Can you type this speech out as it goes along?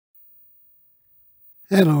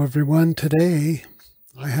Hello everyone. Today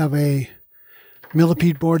I have a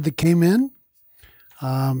Millipede board that came in.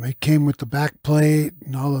 It came with the back plate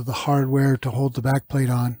and all of the hardware to hold the back plate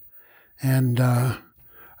on, and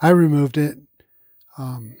I removed it.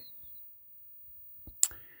 Yeah,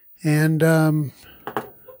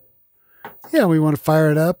 we want to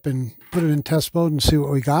fire it up and put it in test mode and see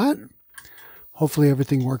what we got. Hopefully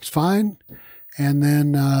everything works fine. And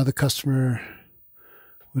then the customer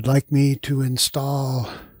would like me to install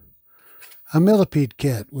a Millipede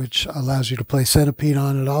kit, which allows you to play Centipede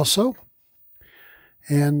on it also.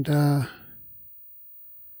 And I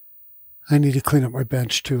need to clean up my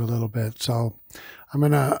bench too a little bit. So I'm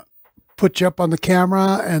going to put you up on the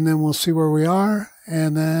camera and then we'll see where we are.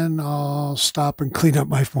 And then I'll stop and clean up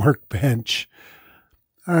my workbench.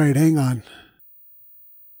 All right, hang on.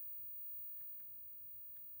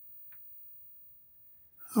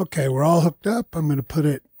 Okay, we're all hooked up. I'm going to put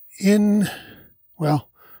it in, well,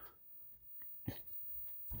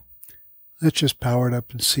 let's just power it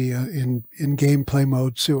up and see in gameplay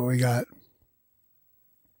mode, see what we got.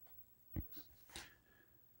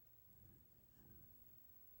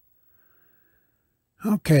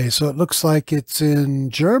 Okay, so it looks like it's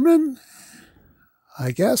in German,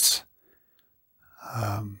 I guess.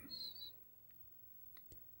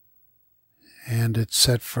 And it's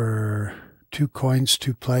set for 2 coins,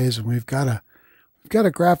 2 plays, and we've got a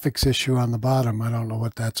graphics issue on the bottom. I don't know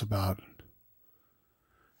what that's about.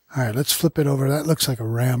 All right, let's flip it over. That looks like a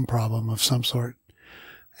RAM problem of some sort.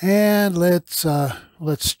 And let's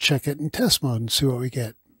check it in test mode and see what we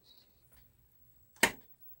get.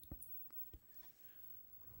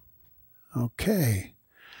 Okay.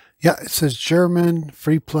 Yeah, it says German,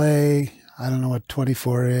 free play. I don't know what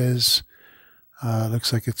 24 is.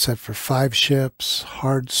 Looks like it's set for 5 ships,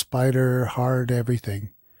 hard spider, hard everything.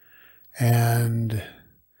 And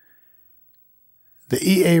the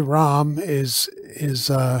EA ROM is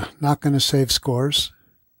not going to save scores.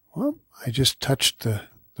 Well, I just touched the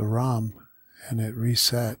ROM and it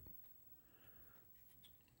reset.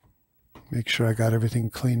 Make sure I got everything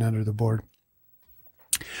clean under the board.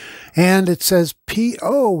 And it says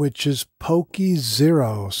PO, which is POKEYS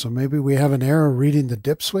 0. So maybe we have an error reading the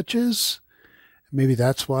dip switches. Maybe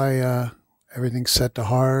that's why everything's set to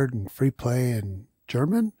hard and free play in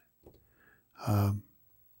German. I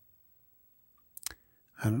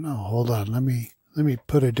don't know. Hold on. Let me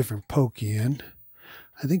put a different pokey in.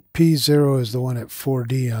 I think P0 is the one at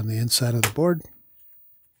 4D on the inside of the board.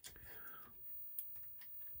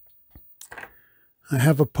 I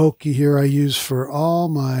have a pokey here I use for all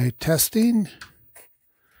my testing.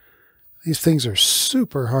 These things are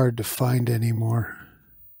super hard to find anymore.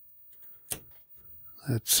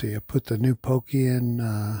 Let's see. I put the new pokey in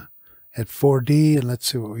at 4D, and let's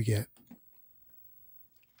see what we get.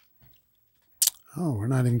 Oh, we're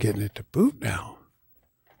not even getting it to boot now.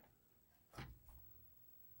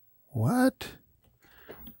 What?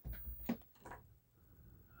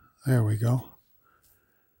 There we go.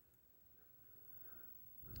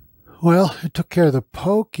 Well, it took care of the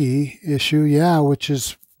pokey issue, yeah,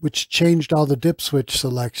 which changed all the dip switch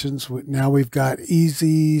selections. Now we've got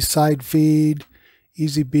easy side feed,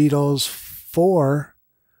 easy Beatles, 4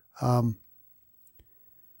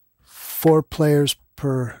 players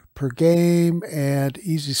per game, and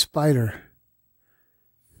easy spider.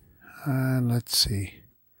 And let's see.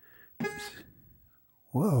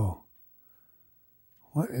 Whoa.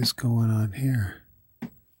 What is going on here? We're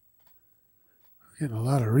getting a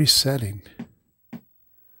lot of resetting.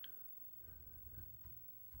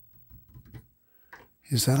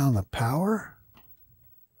 Is that on the power?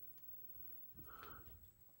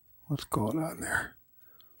 What's going on there?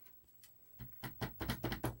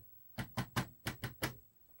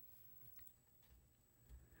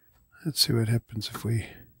 Let's see what happens if we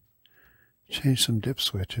change some dip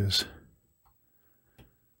switches.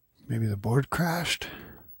 Maybe the board crashed.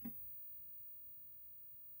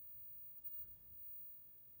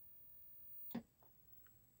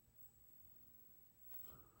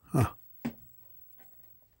 Huh.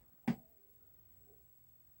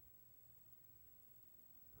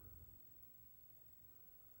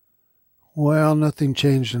 Well, nothing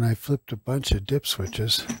changed and I flipped a bunch of dip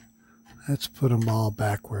switches. Let's put them all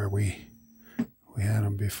back where we had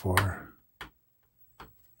them before.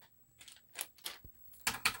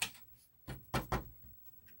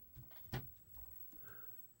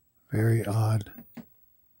 Very odd.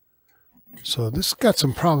 So this got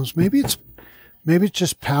some problems. Maybe it's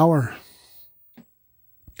just power.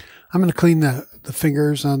 I'm going to clean the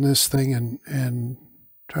fingers on this thing and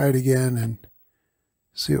try it again and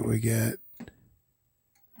see what we get.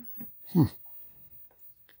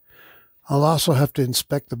 I'll also have to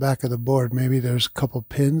inspect the back of the board. Maybe there's a couple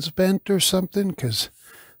pins bent or something, because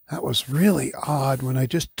that was really odd. When I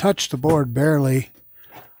just touched the board barely,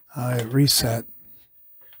 it reset.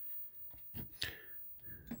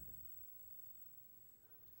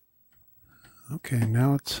 Okay,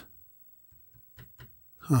 now it's...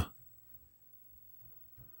 Huh.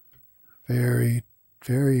 Very,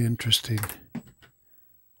 very interesting.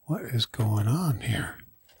 What is going on here?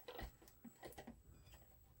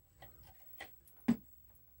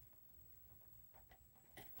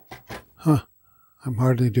 Huh. I'm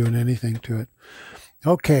hardly doing anything to it.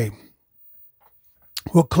 Okay.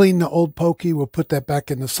 We'll clean the old pokey. We'll put that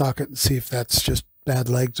back in the socket and see if that's just bad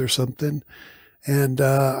legs or something. And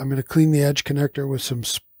I'm going to clean the edge connector with some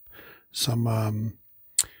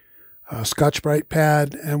Scotch-Brite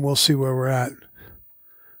pad, and we'll see where we're at.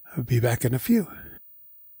 I'll be back in a few.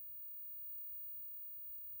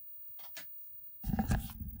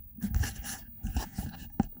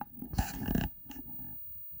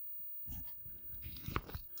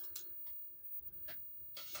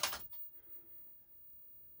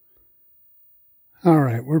 All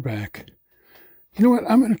right, we're back. You know what?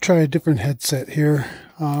 I'm going to try a different headset here.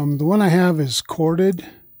 The one I have is corded,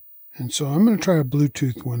 and so I'm going to try a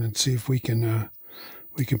Bluetooth one and see if we can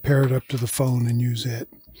pair it up to the phone and use it.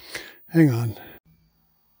 Hang on.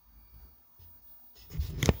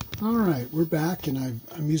 All right, we're back, and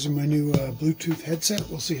I'm using my new Bluetooth headset.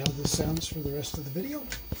 We'll see how this sounds for the rest of the video.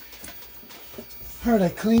 All right, I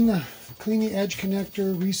cleaned the edge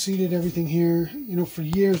connector, reseated everything here. You know, for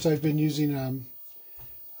years I've been using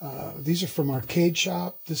these are from Arcade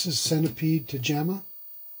Shop. This is Centipede to Gemma,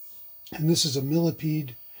 and this is a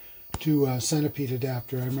Millipede to Centipede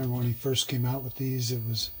adapter. I remember when he first came out with these. It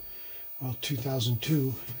was, well,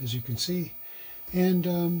 2002, as you can see,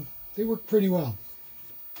 and they work pretty well.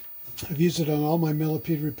 I've used it on all my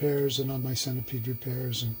Millipede repairs and on my Centipede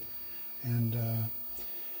repairs, and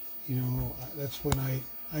you know, that's when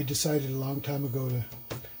I decided a long time ago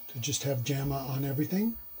to just have Gemma on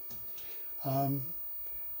everything. I'm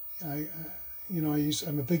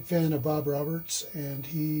a big fan of Bob Roberts, and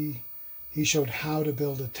he showed how to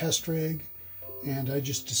build a test rig, and I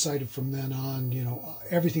just decided from then on, you know,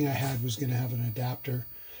 everything I had was going to have an adapter.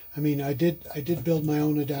 I mean, I did build my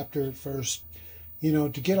own adapter at first. You know,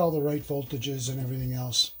 to get all the right voltages and everything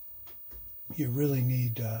else, you really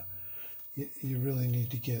need to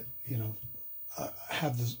get, you know,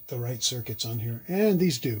 have the right circuits on here, and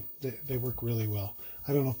these do. They work really well.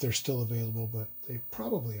 I don't know if they're still available, but they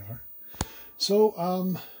probably are. So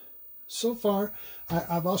so far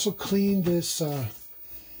I've also cleaned this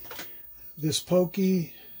this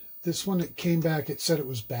pokey. This one, it came back, it said it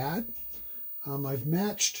was bad. I've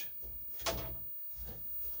matched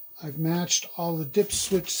all the dip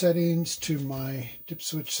switch settings to my dip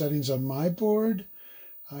switch settings on my board.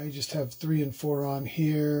 I just have 3 and 4 on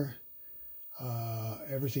here.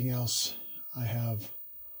 Everything else I have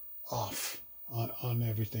off on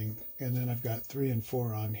everything. And then I've got 3 and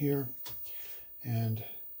 4 on here. And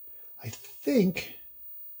I think,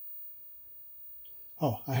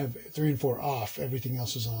 oh, I have 3 and 4 off. Everything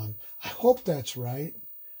else is on. I hope that's right.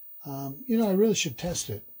 You know, I really should test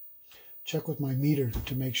it. Check with my meter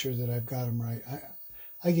to make sure that I've got them right.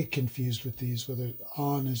 I get confused with these, whether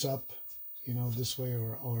on is up, you know, this way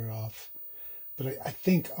or off. But I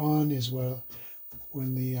think on is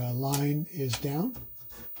when the line is down,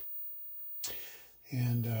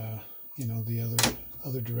 and you know, the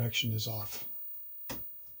other direction is off.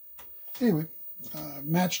 Anyway,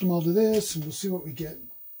 matched them all to this, and we'll see what we get.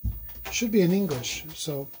 Should be in English,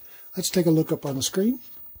 so let's take a look up on the screen.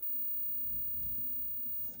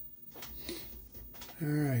 All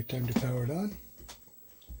right, time to power it on.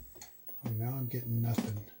 Oh, now I'm getting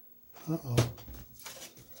nothing. Uh-oh.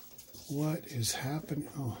 What is happening?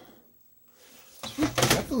 Oh, so we've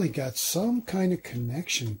definitely got some kind of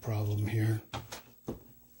connection problem here.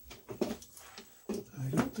 I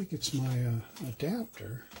don't think it's my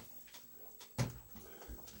adapter,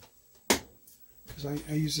 because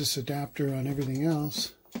I use this adapter on everything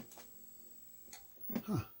else.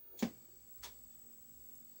 Huh.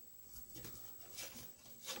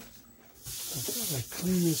 I thought I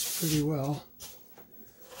cleaned this pretty well.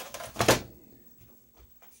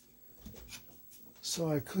 So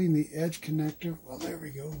I cleaned the edge connector. Well, there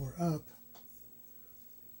we go. We're up.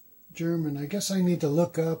 German. I guess I need to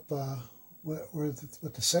look up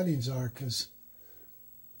what the settings are, because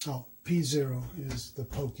oh, P0 is the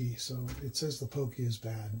pokey, so it says the pokey is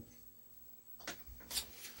bad.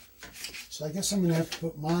 So I guess I'm going to have to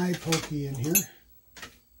put my pokey in here,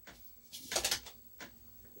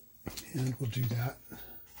 and we'll do that.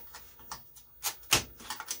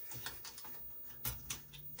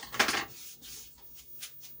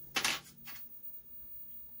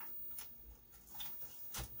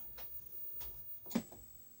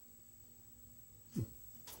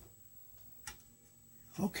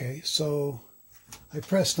 Okay, so I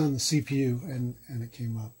pressed on the CPU and it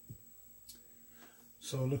came up.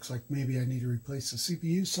 So it looks like maybe I need to replace the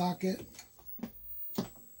CPU socket.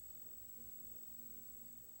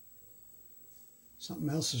 Something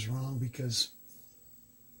else is wrong because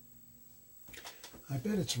I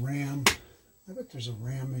bet it's RAM. I bet there's a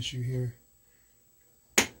RAM issue here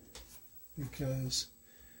because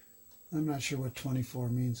I'm not sure what 24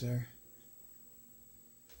 means there.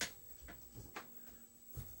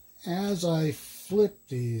 As I flip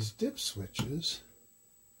these dip switches,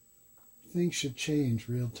 things should change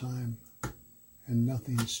real time, and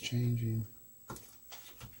nothing's changing.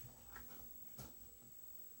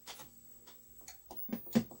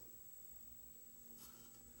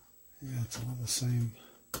 Yeah, it's all the same.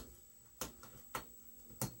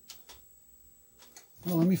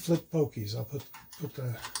 Well, let me flip POKEYS. I'll put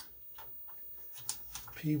the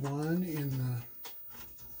P1 in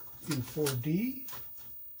 4D,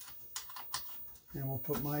 and we'll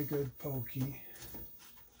put my good pokey.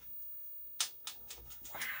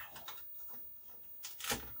 Wow!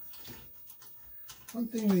 One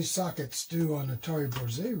thing these sockets do on Atari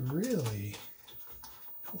boards, they really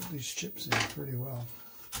hold these chips in pretty well.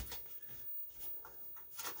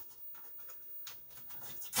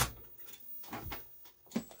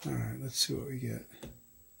 All right, let's see what we get.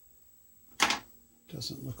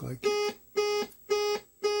 Doesn't look like it.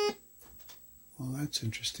 Well, that's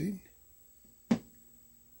interesting.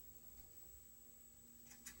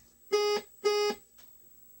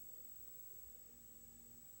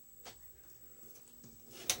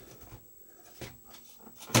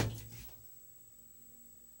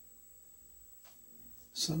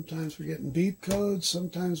 Sometimes we're getting beep codes,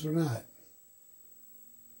 sometimes we're not.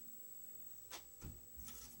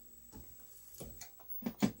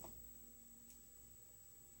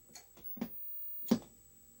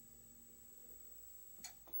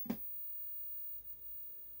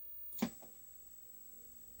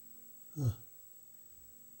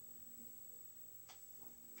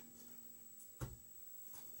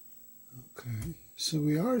 Okay, so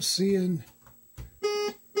we are seeing,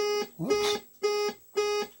 whoops.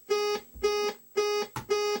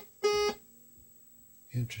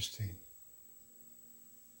 Interesting.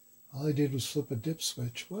 All I did was flip a dip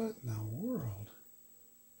switch. What in the world?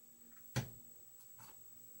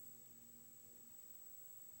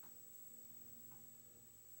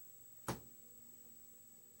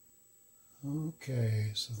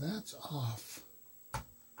 Okay, so that's off.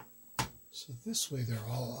 So this way they're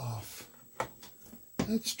all off.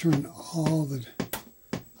 Let's turn all the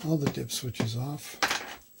dip switches off.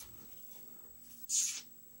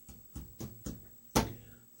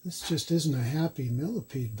 This just isn't a happy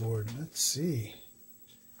Millipede board. Let's see.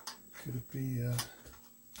 Could it be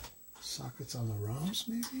sockets on the ROMs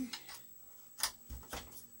maybe?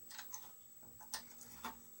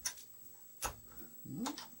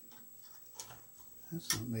 No,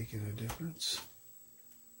 that's not making a difference.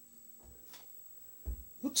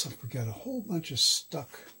 Looks like we got a whole bunch of stuck.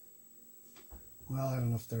 Well, I don't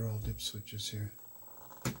know if they're all dip switches here.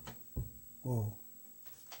 Whoa.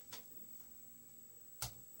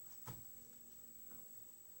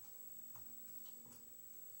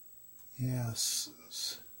 Yes.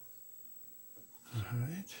 All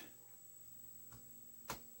right.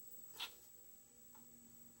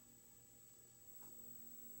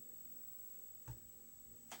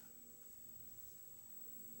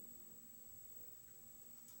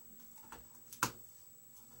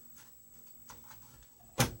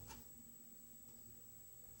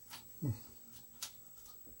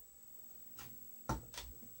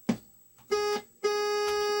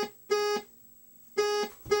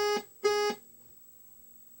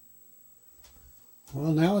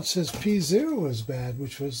 Well, now it says P0 is bad,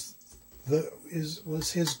 which was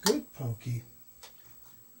his good pokey.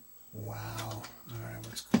 Wow. All right,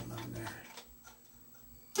 what's going on there?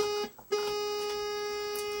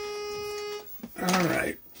 All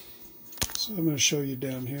right. So I'm going to show you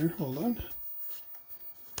down here. Hold on.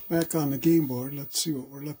 Back on the game board. Let's see what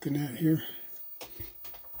we're looking at here.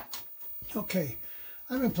 Okay.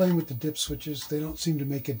 I've been playing with the dip switches. They don't seem to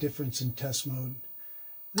make a difference in test mode.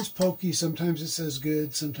 This pokey, sometimes it says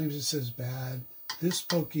good, sometimes it says bad. This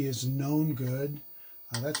pokey is known good.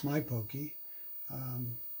 That's my pokey.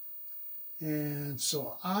 And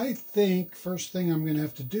so I think first thing I'm going to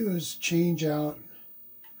have to do is change out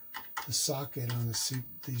the socket on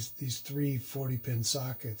these three 40-pin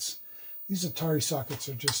sockets. These Atari sockets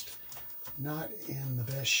are just not in the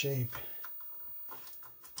best shape.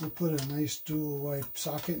 We'll put a nice dual wipe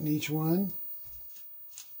socket in each one.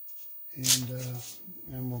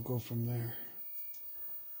 And we'll go from there.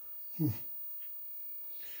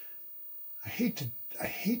 I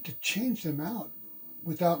hate to change them out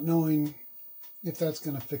without knowing if that's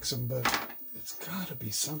going to fix them, but it's got to be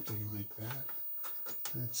something like that.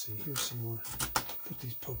 Let's see, here's some more. Put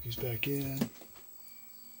these pokies back in.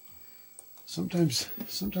 Sometimes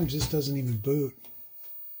this doesn't even boot.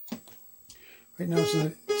 Right now it's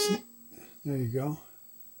not. There you go.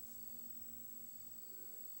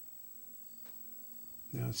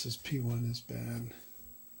 Now it says P1 is bad.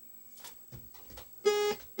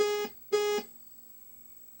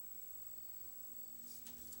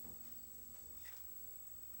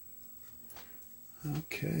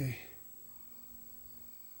 Okay.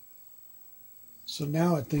 So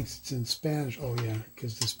now it thinks it's in Spanish. Oh yeah,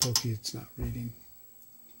 because this Pokey it's not reading.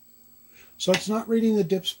 So it's not reading the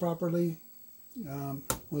dips properly.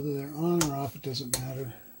 Whether they're on or off, it doesn't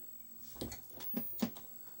matter.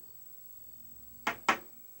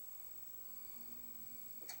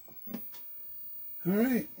 All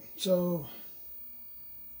right, so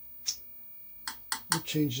we'll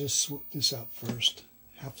change this out first.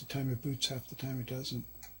 Half the time it boots, half the time it doesn't.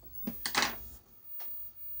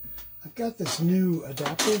 I've got this new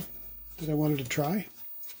adapter that I wanted to try.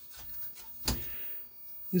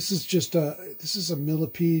 This is just a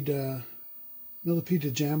Millipede to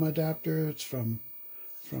JAMA adapter. It's from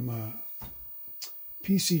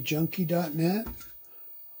PCJunkie.net,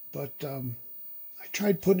 but I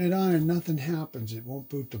tried putting it on and nothing happens. It won't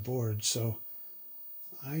boot the board, so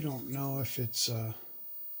I don't know if it's.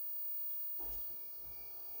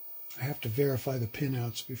 I have to verify the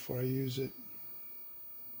pinouts before I use it.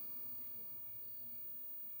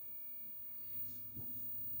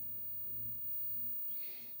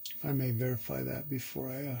 I may verify that before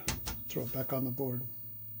I throw it back on the board,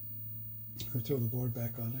 or throw the board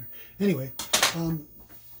back on there. Anyway, I'm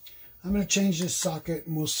going to change this socket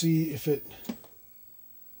and we'll see if it,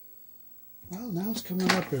 well, now it's coming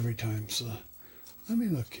up every time, so let me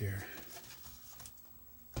look here.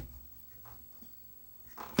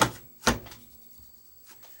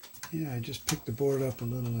 Yeah, I just picked the board up a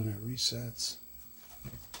little and it resets.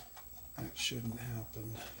 That shouldn't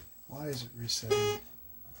happen. Why is it resetting?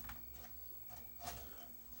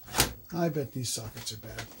 I bet these sockets are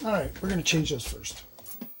bad. All right, we're going to change those first.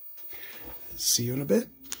 See you in a bit.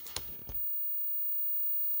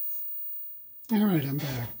 All right, I'm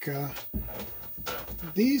back.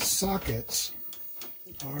 These sockets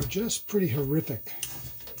are just pretty horrific.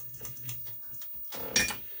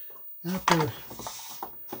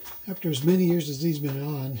 After as many years as these been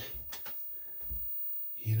on,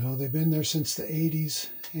 you know, they've been there since the 80s,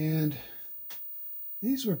 and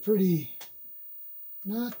these were pretty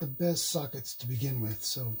not the best sockets to begin with.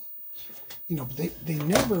 So, you know, they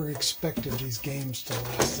never expected these games to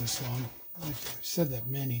last this long. I've said that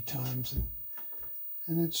many times,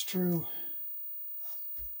 and it's true.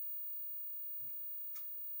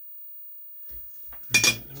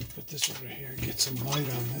 Let me put this over here and get some light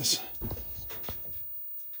on this,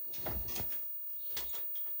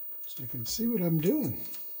 so I can see what I'm doing.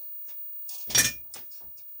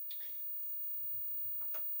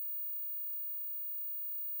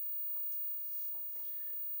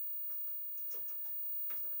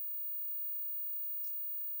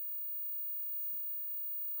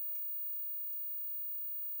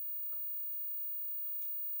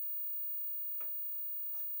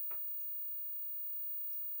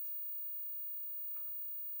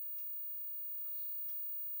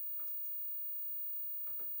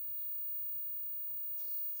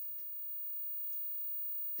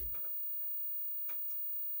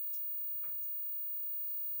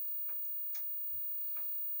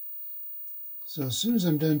 So as soon as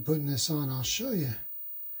I'm done putting this on, I'll show you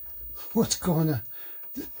what's going on.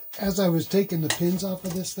 As I was taking the pins off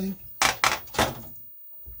of this thing,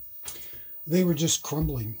 they were just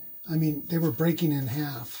crumbling. I mean, they were breaking in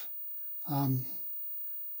half.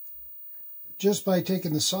 Just by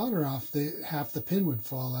taking the solder off, half the pin would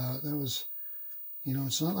fall out. That was, you know,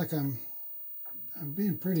 it's not like I'm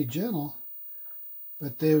being pretty gentle,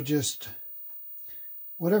 but they were just,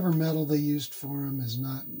 whatever metal they used for them was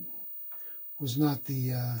not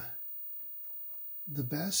the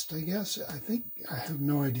best, I guess. I think, I have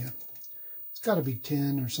no idea. It's got to be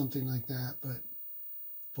tin or something like that, but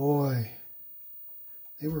boy,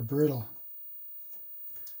 they were brittle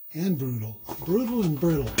and brutal. Brutal and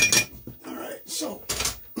brittle. All right, so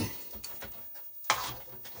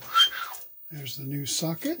there's the new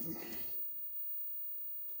socket.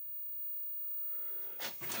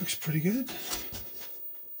 Looks pretty good.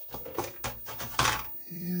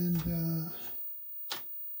 And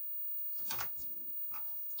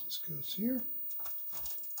this goes here.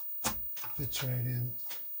 Fits right in.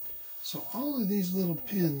 So all of these little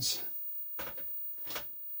pins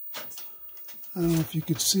I don't know if you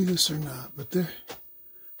could see this or not, but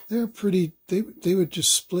they're pretty, they would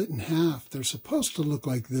just split in half. They're supposed to look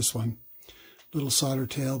like this one, little solder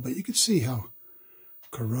tail, but you can see how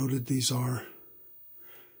corroded these are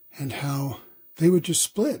and how they would just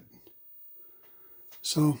split.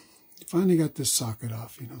 So finally got this socket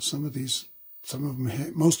off. You know, some of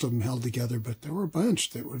them, most of them held together, but there were a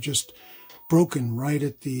bunch that were just broken right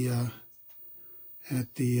at the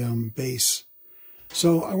base.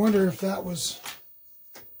 So I wonder if that was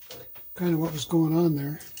kind of what was going on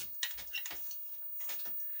there.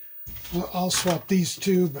 I'll swap these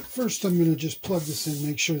two, but first I'm going to just plug this in,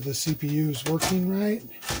 make sure the CPU is working right.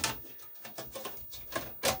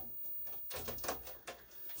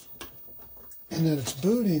 And that it's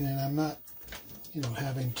booting and I'm not, you know,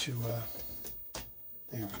 having to,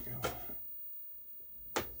 there we go.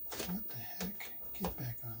 What the heck? Get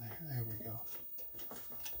back on there. There we go.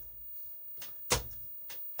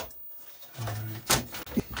 All right.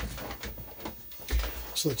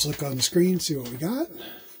 So let's look on the screen, see what we got.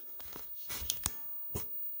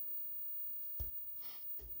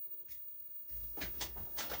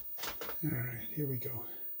 All right, here we go.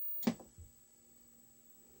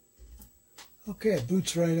 Okay, it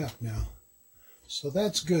boots right up now. So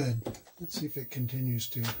that's good. Let's see if it continues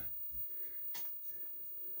to.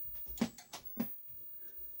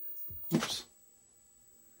 Oops.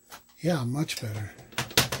 Yeah, much better.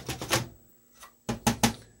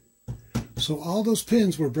 So all those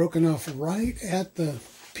pins were broken off right at the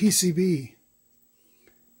PCB.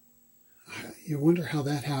 You wonder how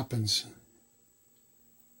that happens.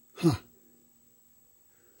 Huh.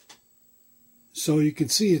 So you can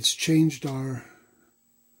see it's changed our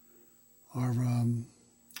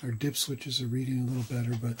dip switches are reading a little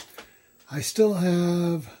better, but I still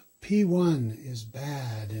have P1 is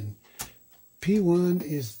bad, and P1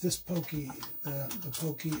 is this pokey, the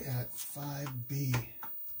pokey at 5B.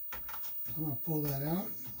 I'm going to pull that out,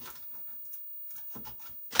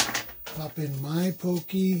 pop in my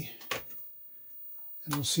pokey,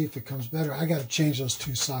 and we'll see if it comes better. I got to change those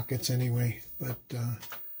two sockets anyway, but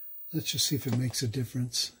let's just see if it makes a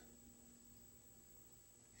difference.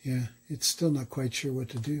 Yeah, it's still not quite sure what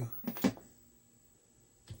to do.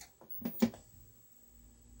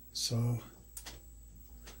 So,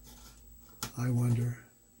 I wonder.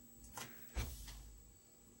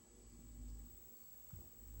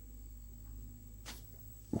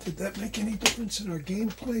 Did that make any difference in our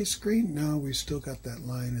gameplay screen? No, we still got that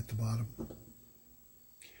line at the bottom.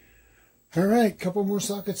 All right, couple more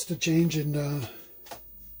sockets to change, and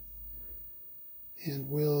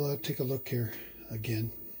we'll take a look here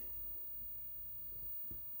again.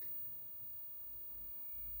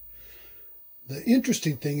 The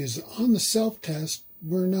interesting thing is on the self-test,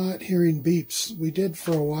 we're not hearing beeps. We did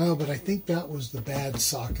for a while, but I think that was the bad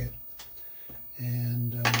socket.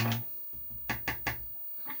 And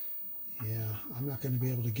yeah, I'm not going to be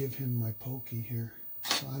able to give him my pokey here.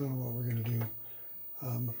 So I don't know what we're going to do.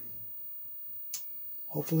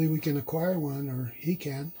 Hopefully we can acquire one, or he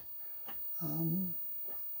can. All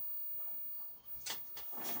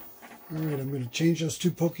right, I'm going to change those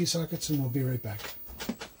two pokey sockets and we'll be right back.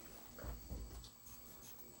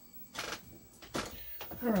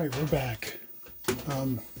 All right, we're back.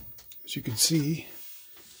 As you can see,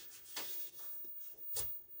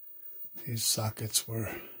 these sockets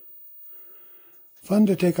were fun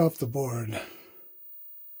to take off the board.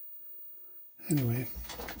 Anyway,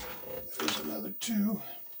 there's another two.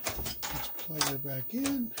 Let's plug her back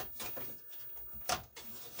in.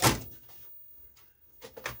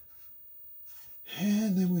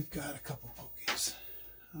 And then we've got a couple pokies.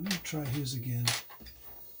 I'm going to try his again.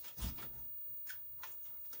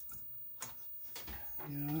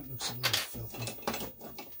 Yeah, it looks a little filthy.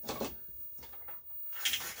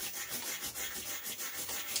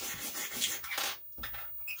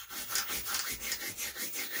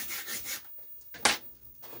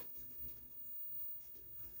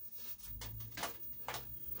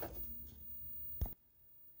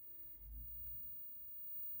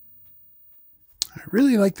 I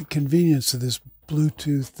really like the convenience of this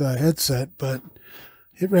Bluetooth headset, but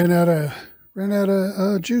it ran out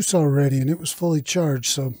of juice already, and it was fully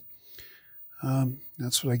charged. So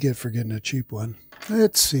that's what I get for getting a cheap one.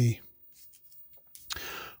 Let's see.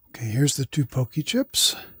 Okay, here's the two Pokey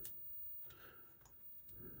chips.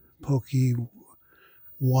 Pokey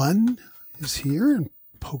 1 is here, and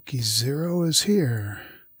Pokey 0 is here.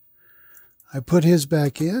 I put his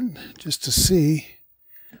back in just to see.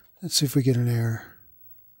 Let's see if we get an error.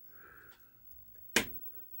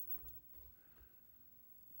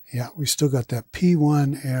 Yeah, we still got that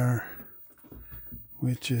P1 error,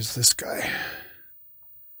 which is this guy.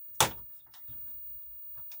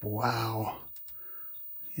 Wow.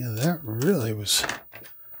 Yeah, that really was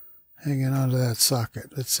hanging onto that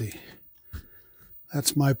socket. Let's see.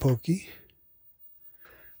 That's my pokey.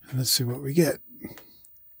 And let's see what we get.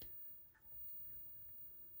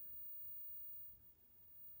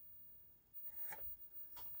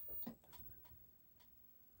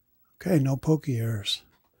 Okay, no pokey errors.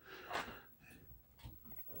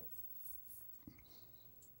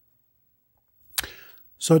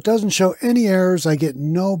 So it doesn't show any errors. I get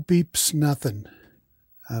no beeps, nothing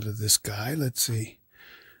out of this guy. Let's see.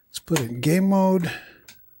 Let's put it in game mode. It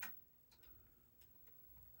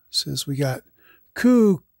says we got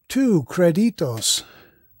two creditos.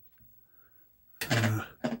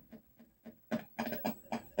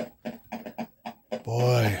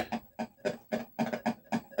 Boy.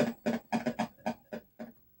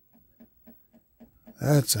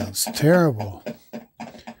 That sounds terrible.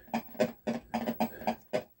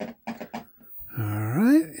 All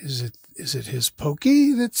right. Is it his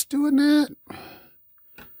pokey that's doing that?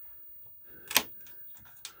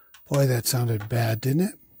 Boy, that sounded bad, didn't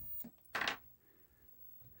it?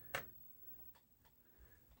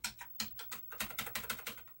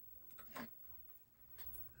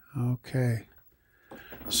 Okay.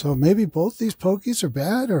 So maybe both these pokeys are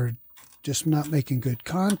bad or just not making good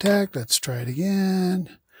contact. Let's try it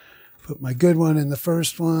again. Put my good one in the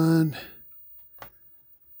first one.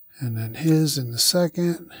 And then his in the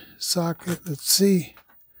second socket. Let's see.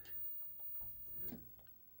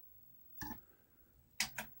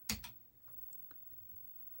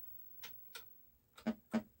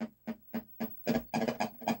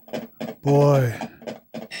 Boy.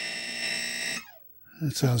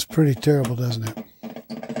 That sounds pretty terrible, doesn't it?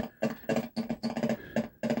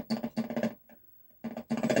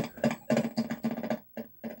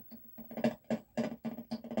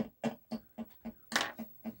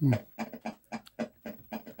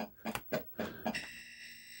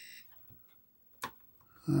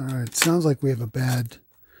 All right, sounds like we have a bad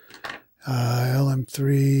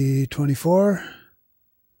LM324.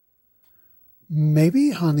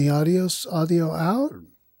 Maybe on the audio out.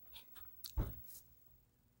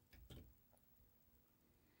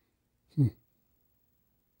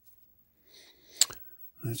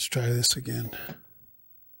 Let's try this again.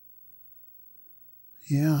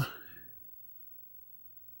 Yeah.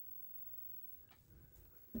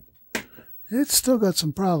 It's still got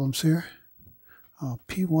some problems here. Oh,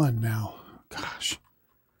 P1 now. Gosh.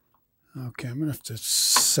 Okay, I'm going to have to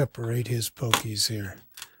separate his pokies here.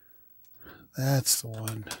 That's the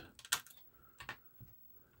one.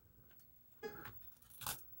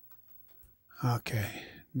 Okay,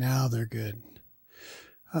 now they're good.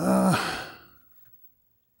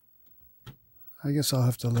 I guess I'll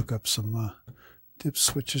have to look up some dip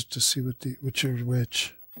switches to see which are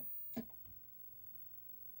which.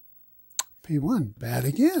 P1, bad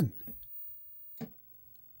again.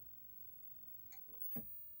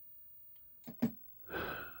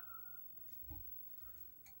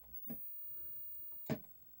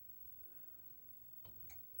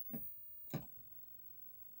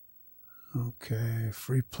 Okay,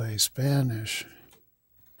 free play Spanish.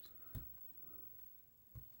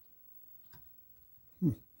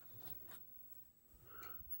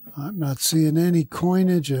 I'm not seeing any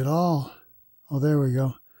coinage at all. Oh, there we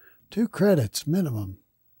go. 2 credits minimum.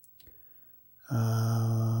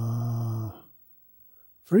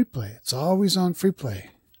 Free play. It's always on free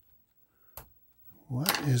play.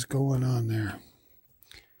 What is going on there?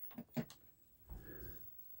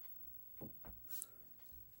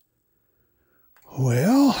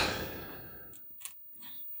 Well,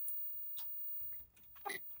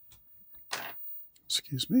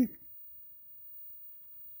 excuse me.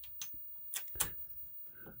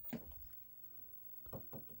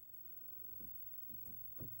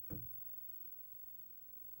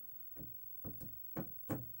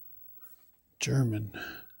 German.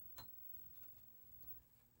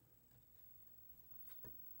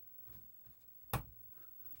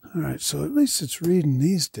 All right, so at least it's reading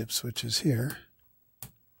these dip switches here.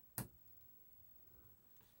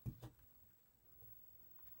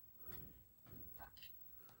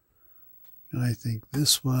 And I think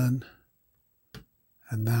this one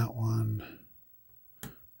and that one,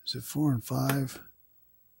 is it 4 and 5?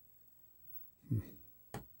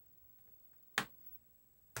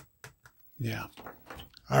 Yeah.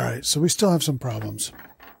 All right, so we still have some problems.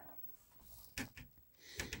 I'm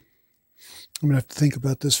going to have to think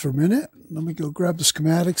about this for a minute. Let me go grab the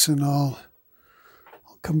schematics and I'll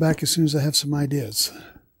come back as soon as I have some ideas.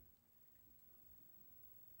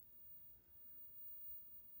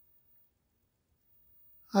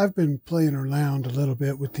 I've been playing around a little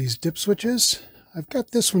bit with these dip switches. I've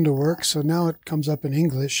got this one to work, so now it comes up in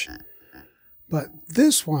English. But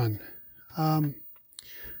this one,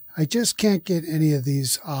 I just can't get any of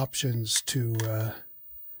these options to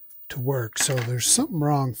work. So there's something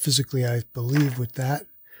wrong physically, I believe, with that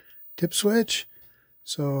dip switch.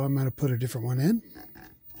 So I'm going to put a different one in.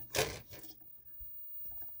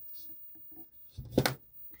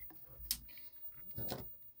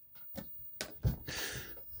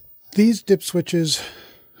 These dip switches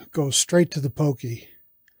go straight to the pokey.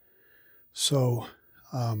 So,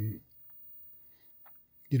 you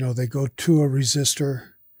know, they go to a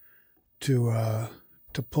resistor to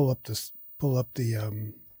pull up the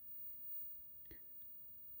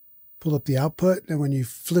output, and when you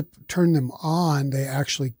turn them on, they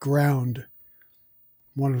actually ground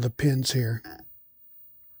one of the pins here.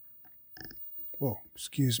 Whoa,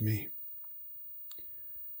 excuse me.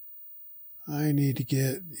 I need to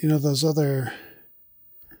get, you know, those other...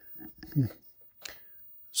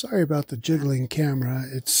 Sorry about the jiggling camera.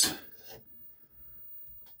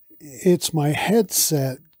 It's my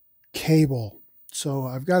headset cable. So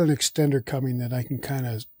I've got an extender coming that I can kind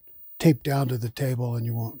of tape down to the table, and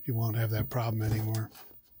you won't have that problem anymore.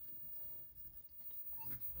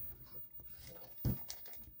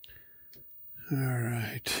 All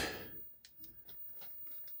right.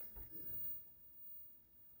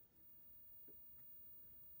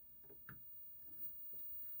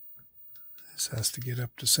 This has to get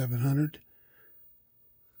up to 700.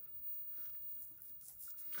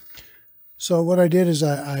 So what I did is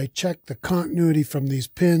I checked the continuity from these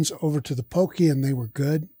pins over to the pokey, and they were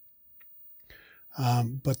good.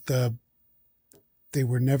 But they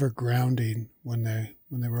were never grounding when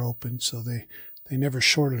they were open, so they never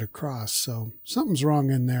shorted across. So something's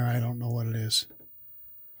wrong in there. I don't know what it is.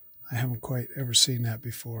 I haven't quite ever seen that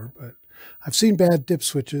before, but I've seen bad dip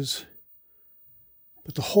switches.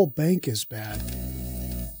 But the whole bank is bad,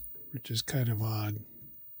 which is kind of odd.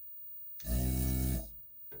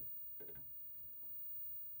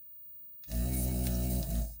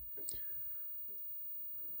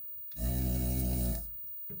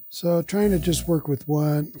 So trying to just work with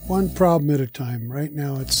one problem at a time. Right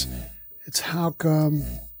now it's how come,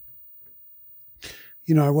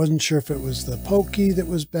 you know, I wasn't sure if it was the pokey that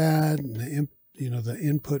was bad, and the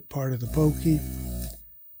input part of the pokey,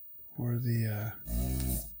 or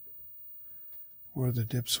the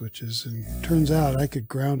dip switches, and turns out I could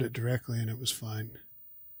ground it directly and it was fine.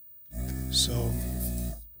 So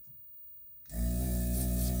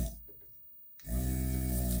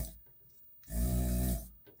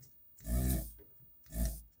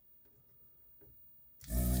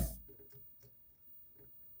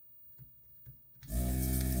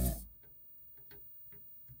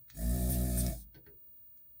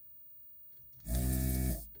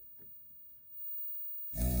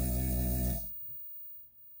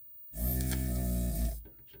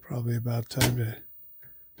probably about time to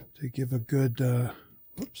give a good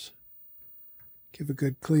give a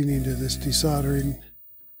good cleaning to this desoldering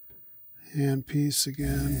handpiece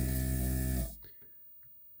again.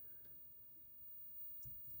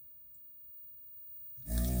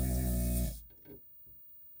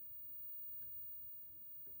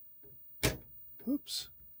 Oops.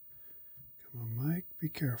 Come on, Mike, be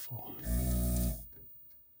careful.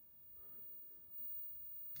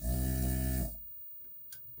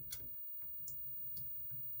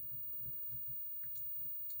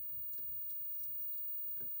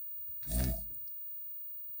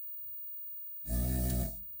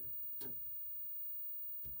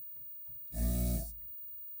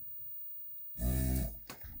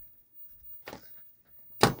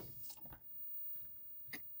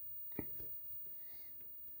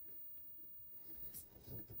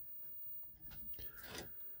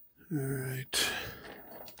 All right.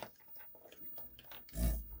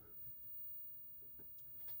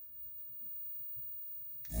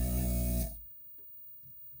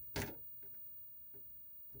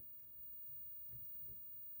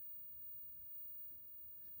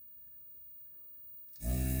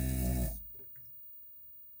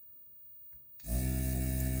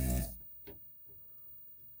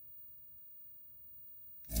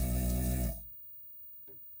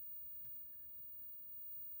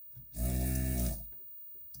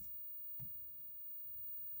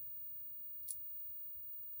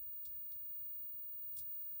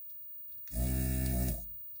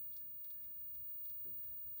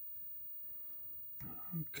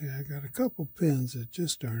 Okay, I got a couple pins that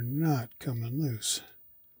just are not coming loose.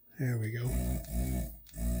 There we go.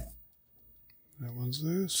 That one's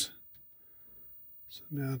loose. So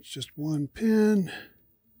now it's just one pin.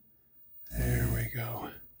 There we go.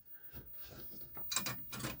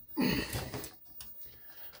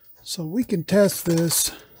 So we can test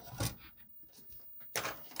this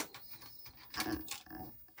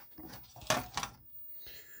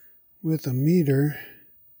with a meter.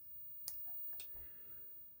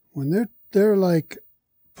 When they're like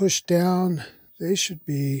pushed down, they should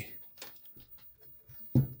be,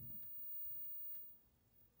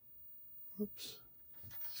 oops,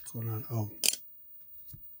 what's going on? Oh.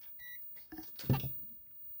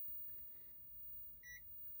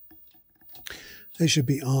 They should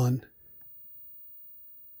be on.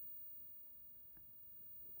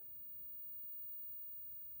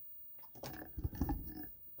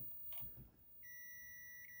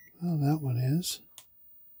 Well, that one is.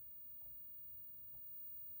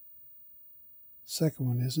 Second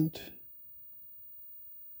one isn't.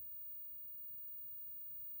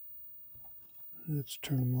 Let's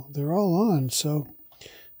turn them all. They're all on, so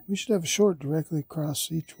we should have a short directly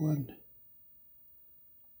across each one.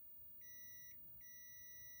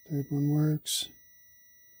 Third one works.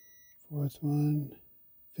 Fourth one.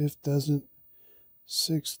 Fifth doesn't.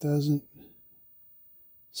 Sixth doesn't.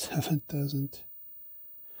 Seventh doesn't.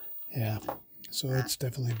 Yeah, so it's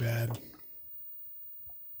definitely bad.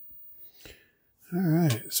 All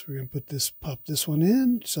right, so we're going to pop this one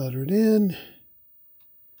in, solder it in,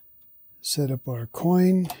 set up our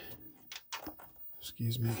coin.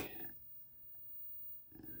 Excuse me.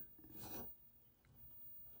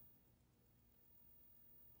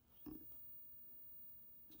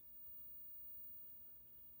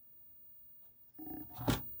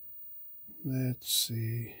 Let's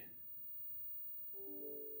see.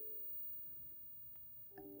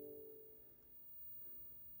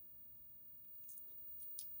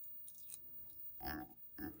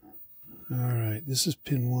 All right, this is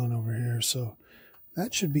pin 1 over here, so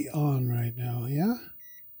that should be on right now, yeah?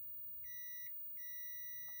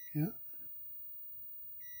 Yeah.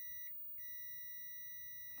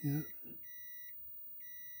 Yeah.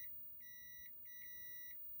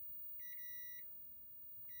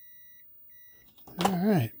 All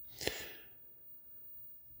right.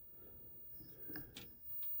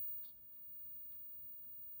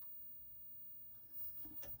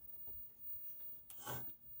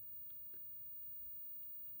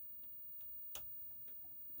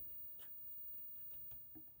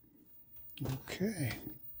 Okay.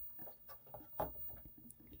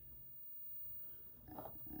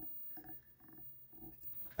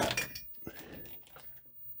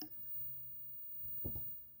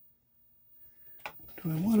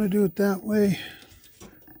 Do I want to do it that way,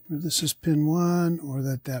 where this is pin 1, or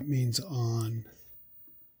that means on?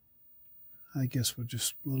 I guess we'll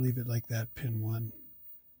leave it like that, pin 1.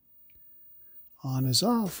 On is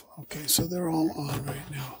off. Okay, so they're all on right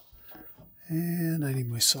now. And I need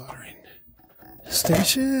my soldering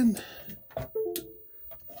station.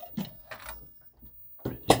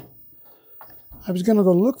 I was going to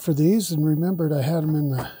go look for these and remembered I had them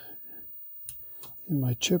in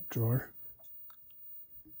my chip drawer.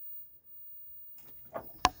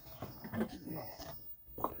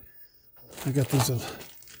 I got these a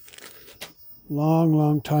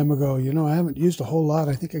long time ago. You know, I haven't used a whole lot.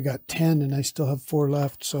 I think I got 10 and I still have 4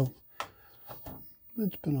 left. So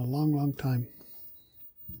it's been a long time.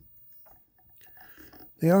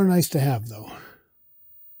 They are nice to have though.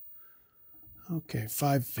 Okay,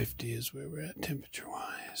 550 is where we're at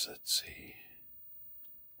temperature-wise. Let's see.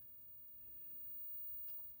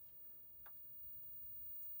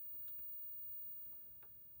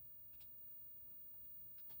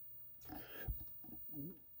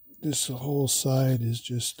 This whole side is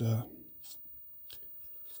just a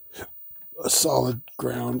solid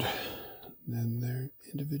ground. And then there are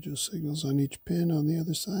individual signals on each pin on the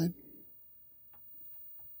other side.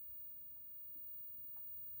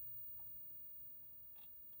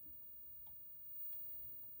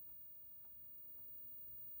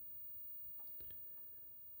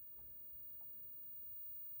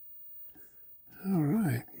 All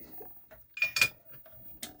right.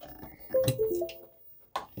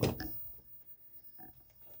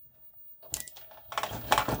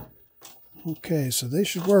 Okay, so they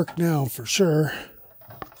should work now for sure.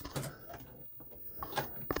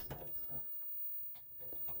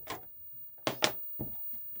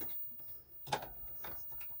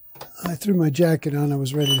 I threw my jacket on. I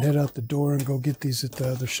was ready to head out the door and go get these at the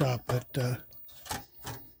other shop, but yeah,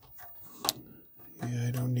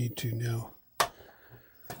 I don't need to now.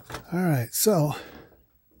 All right, so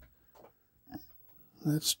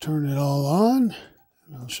let's turn it all on,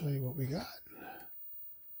 and I'll show you what we got.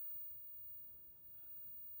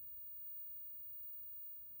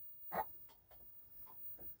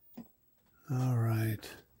 All right.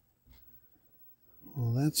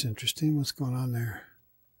 Well, that's interesting. What's going on there?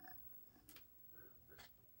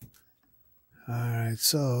 All right,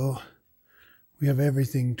 so we have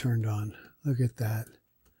everything turned on. Look at that.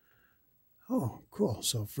 Oh, cool.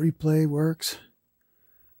 So free play works.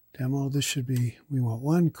 Demo, this should be, we want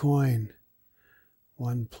 1 coin,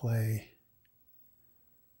 1 play.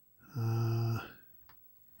 Do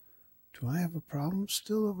I have a problem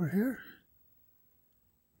still over here?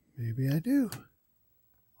 Maybe I do.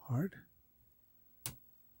 Hard.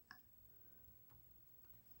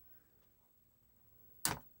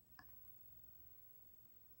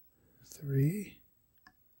 Three,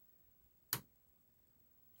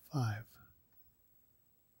 5,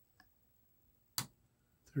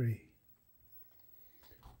 3.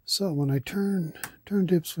 So when I turn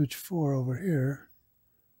dip switch 4 over here,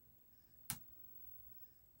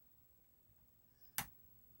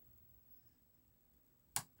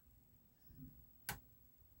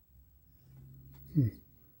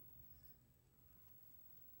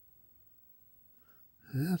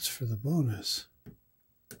 that's for the bonus.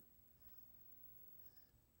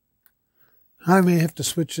 I may have to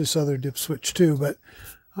switch this other dip switch too, but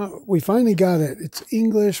we finally got it. It's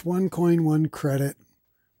English, 1 coin, 1 credit.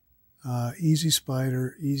 Easy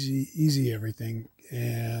spider, easy everything.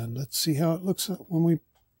 And let's see how it looks when we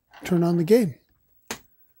turn on the game.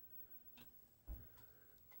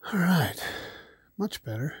 All right, much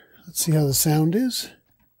better. Let's see how the sound is.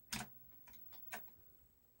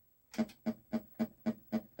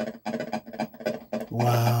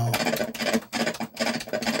 Wow.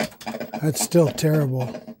 That's still terrible.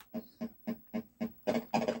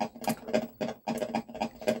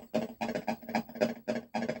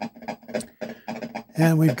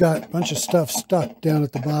 And we've got a bunch of stuff stuck down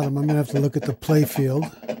at the bottom. I'm going to have to look at the play field.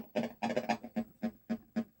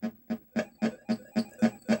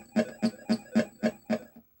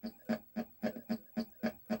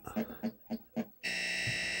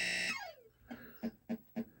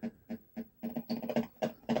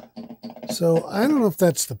 So I don't know if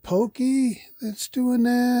that's the pokey that's doing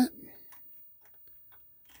that.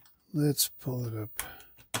 Let's pull it up.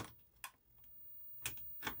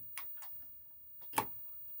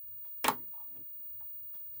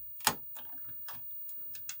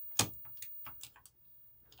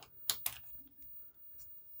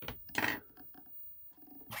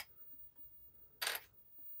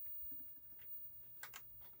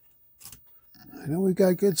 I know we've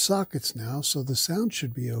got good sockets now, so the sound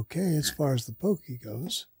should be okay as far as the pokey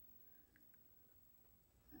goes.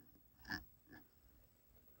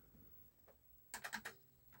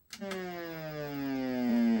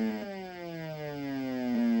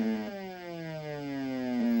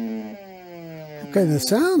 Okay, the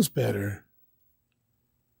sound's better.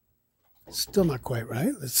 Still not quite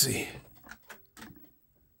right. Let's see.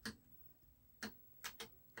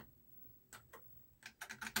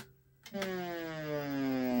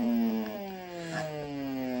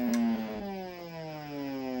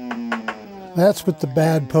 That's with the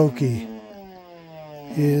bad pokey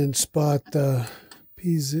in spot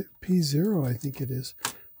P0, I think it is.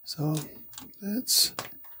 So let's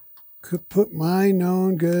put my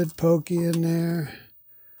known good pokey in there.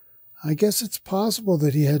 I guess it's possible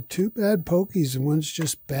that he had 2 bad pokeys and one's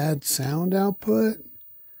just bad sound output.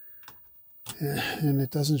 And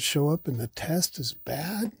it doesn't show up in the test as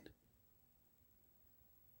bad.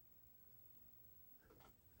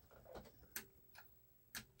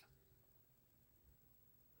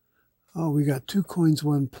 Oh, we got 2 coins,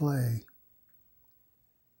 1 play.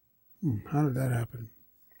 How did that happen?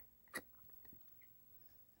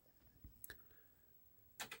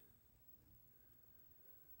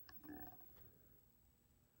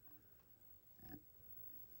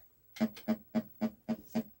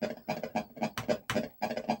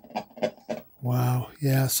 Wow,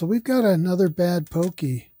 yeah, so we've got another bad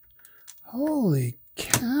pokey. Holy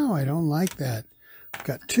cow, I don't like that. I've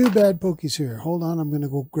got 2 bad pokeys here. Hold on, I'm going to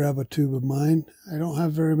go grab a tube of mine. I don't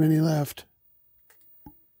have very many left.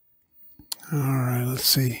 All right, let's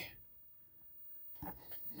see.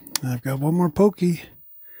 I've got 1 more pokey.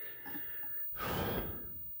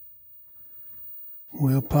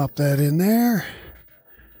 We'll pop that in there.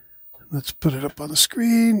 Let's put it up on the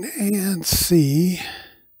screen and see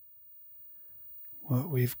what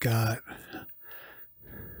we've got.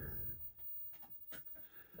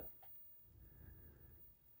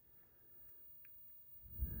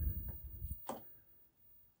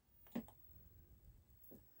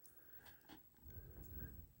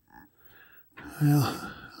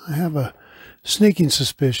 Well, I have a sneaking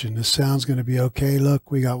suspicion this sound's going to be okay. Look,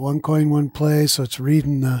 we got 1 coin, 1 play, so it's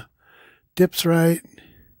reading the dips right.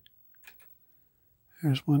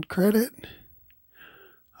 There's 1 credit.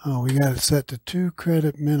 Oh, we got it set to 2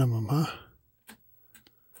 credit minimum, huh?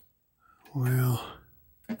 Well,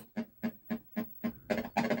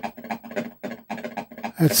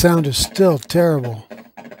 that sound is still terrible.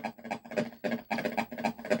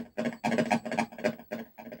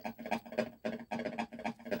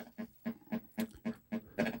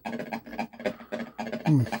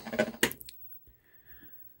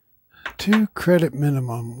 Two credit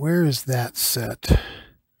minimum. Where is that set?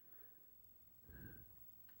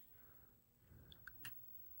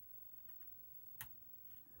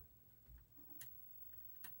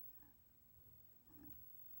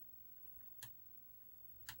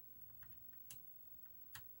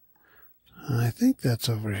 I think that's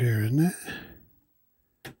over here, isn't it?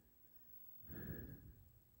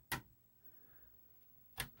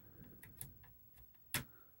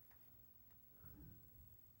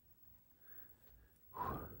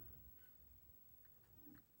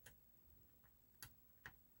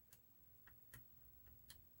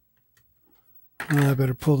 Well, I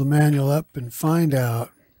better pull the manual up and find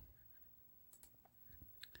out.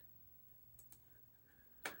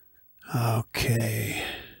 Okay.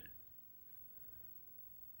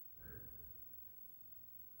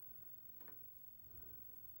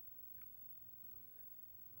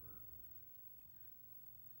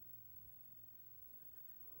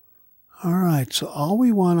 All right, so all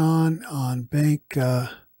we want on bank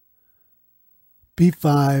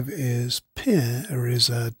B5 is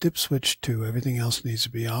dip switch 2. Everything else needs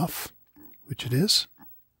to be off, which it is.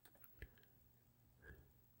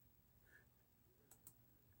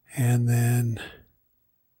 And then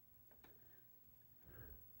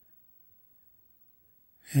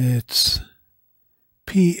it's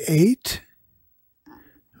P8,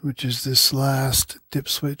 which is this last dip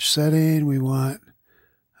switch setting. We want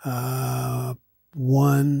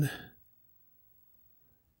 1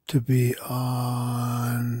 to be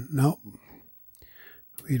on. Nope.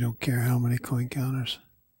 We don't care how many coin counters.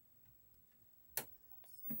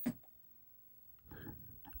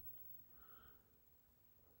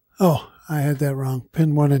 Oh, I had that wrong.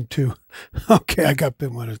 Pin 1 and 2. Okay, I got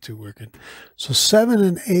pin 1 and 2 working. So 7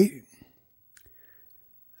 and 8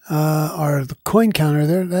 are the coin counter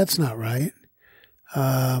there. That's not right.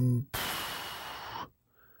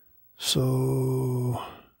 So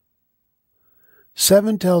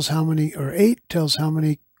 7 tells how many, or 8 tells how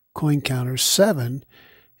many coin counters. 7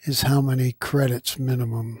 is how many credits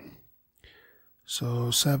minimum.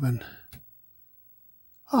 So 7.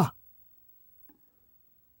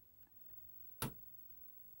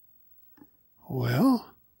 Well,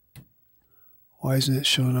 why isn't it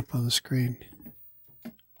showing up on the screen?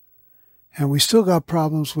 And we still got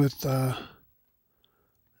problems with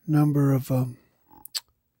number of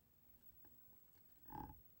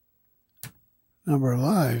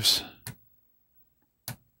lives.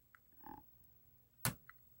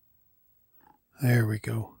 There we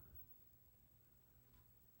go.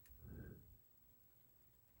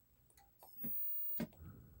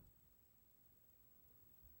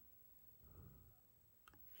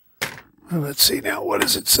 Well, let's see now. What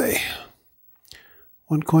does it say?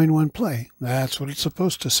 1 coin, 1 play. That's what it's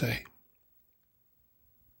supposed to say.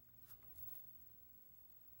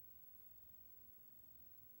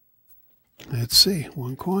 Let's see.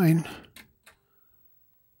 1 coin,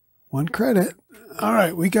 1 credit. All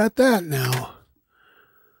right, we got that now.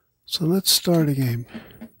 So let's start a game.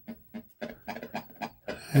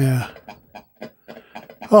 Yeah.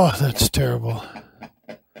 Oh, that's terrible.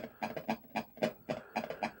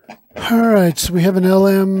 All right, so we have an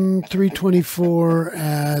LM324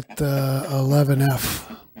 at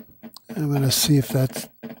 11F. I'm going to see if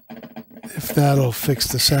that'll fix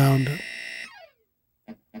the sound.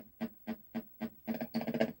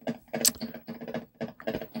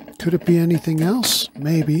 Could it be anything else?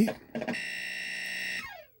 Maybe.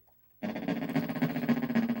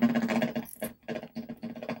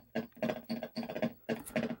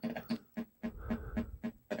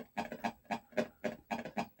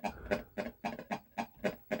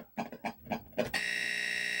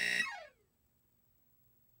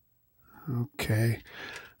 Okay,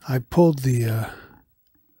 I pulled the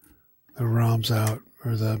ROMs out,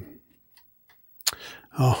 or the.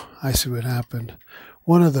 Oh, I see what happened.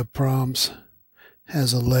 One of the proms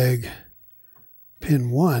has a leg. Pin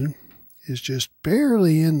 1 is just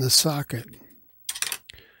barely in the socket.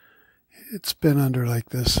 It's been under like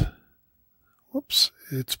this. Whoops,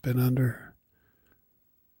 it's been under.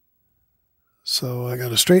 So I got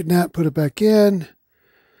to straighten that, put it back in.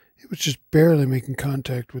 It was just barely making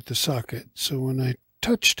contact with the socket. So when I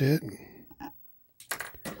touched it,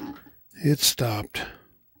 it stopped.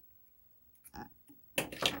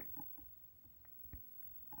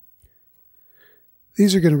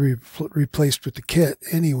 These are going to be replaced with the kit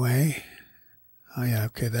anyway. Oh yeah,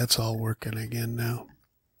 okay, that's all working again now.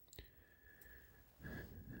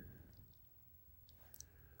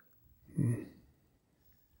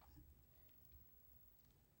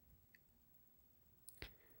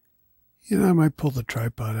 You know, I might pull the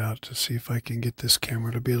tripod out to see if I can get this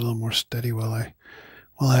camera to be a little more steady while I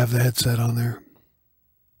have the headset on there.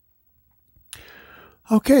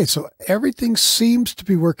 Okay, so everything seems to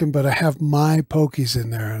be working, but I have my POKEYS in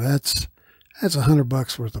there. That's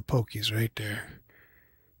 $100 worth of POKEYS right there.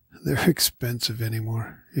 They're expensive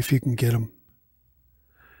anymore, if you can get them.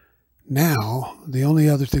 Now, the only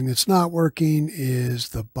other thing that's not working is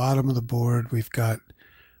the bottom of the board. We've got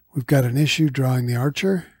an issue drawing the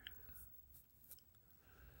archer.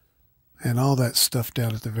 And all that stuff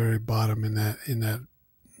down at the very bottom in that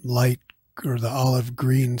light or the olive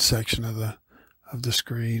green section of the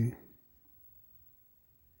screen.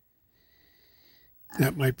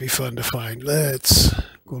 That might be fun to find. Let's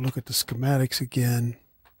go look at the schematics again.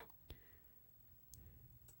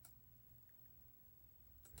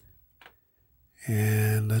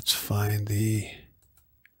 And let's find the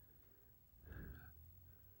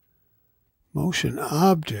motion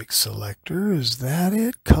object selector. Is that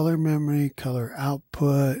it? Color memory, color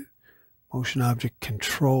output, motion object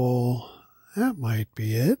control. That might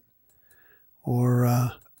be it.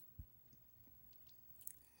 Or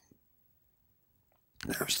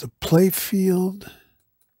there's the play field,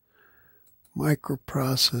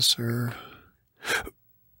 microprocessor.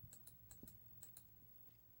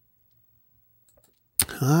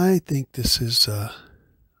 I think this is a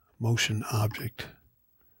motion object.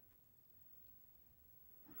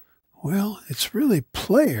 Well, it's really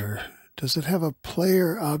player. Does it have a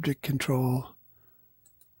player object control?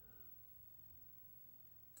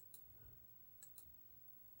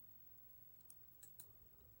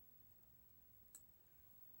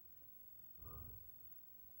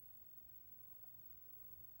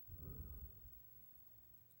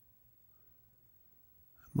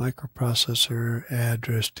 Microprocessor,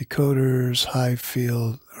 address, decoders, high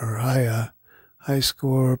field or high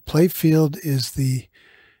score. Play field is the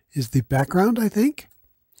background, I think.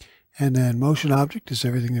 And then motion object is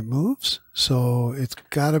everything that moves. So it's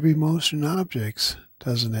got to be motion objects,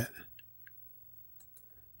 doesn't it?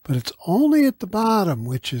 But it's only at the bottom,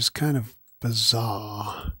 which is kind of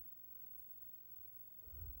bizarre.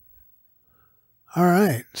 All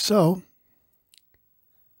right, so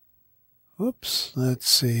whoops, let's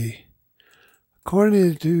see.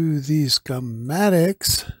 According to these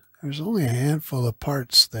schematics, there's only a handful of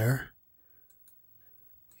parts there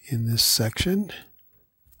in this section.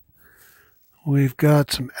 We've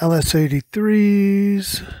got some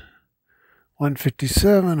LS83s,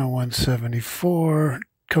 157, a 174, a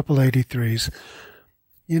couple 83s.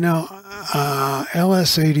 You know,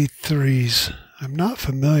 LS83s, I'm not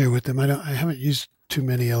familiar with them. I haven't used too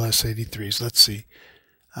many LS83s. Let's see.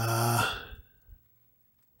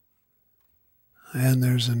 And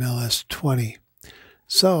there's an LS20.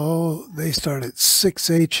 So they start at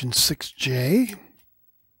 6H and 6J.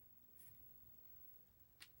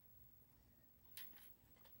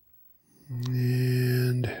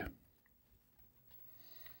 And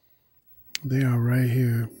they are right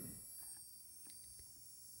here.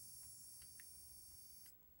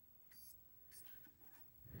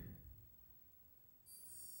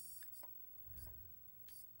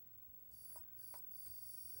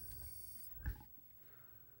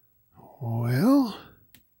 Well,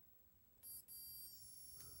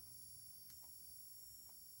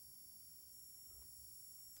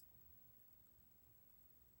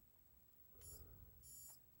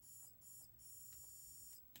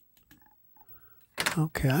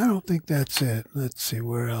 okay, I don't think that's it. Let's see,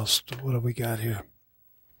 where else? What do we got here?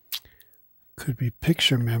 Could be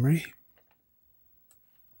picture memory.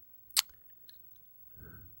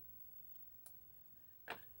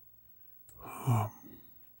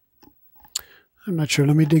 I'm not sure.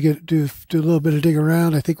 Let me do a little bit of dig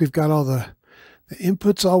around. I think we've got all the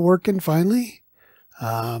inputs all working finally.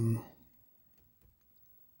 I'll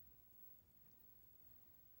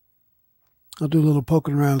do a little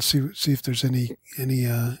poking around, see if there's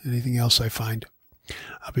anything else I find.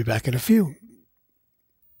 I'll be back in a few.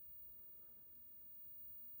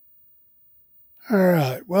 All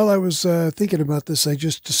right. Well, I was thinking about this. I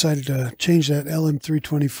just decided to change that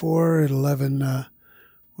LM324 at 11.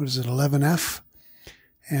 What is it? 11F.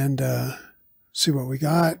 And see what we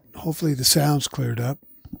got. Hopefully the sound's cleared up.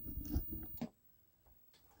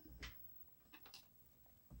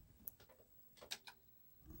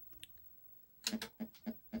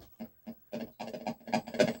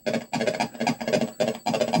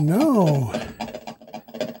 No.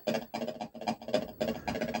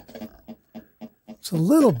 It's a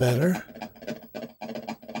little better.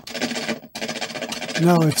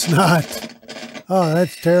 No, it's not. Oh,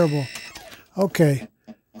 that's terrible. Okay,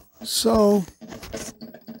 so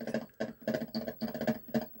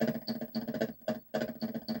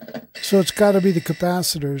it's got to be the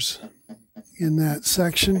capacitors in that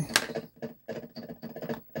section.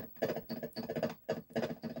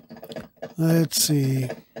 Let's see.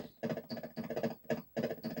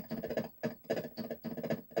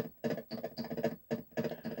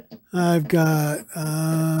 I've got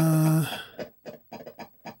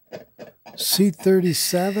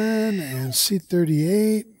C37 and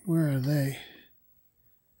C38. Where are they?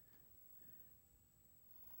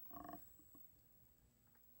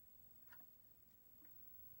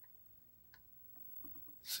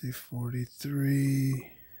 C43.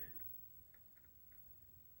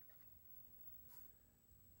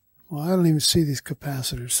 Well, I don't even see these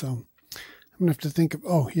capacitors, so I'm going to have to think of,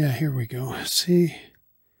 oh, yeah, here we go.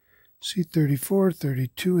 C34,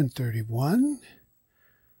 32, and 31.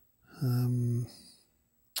 I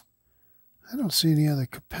don't see any other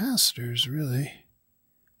capacitors, really.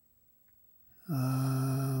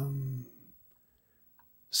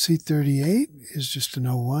 C38 is just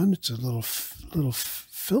an 01. It's a little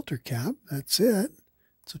filter cap. That's it.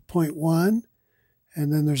 It's a 0.1.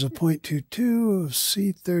 And then there's a 0.22 of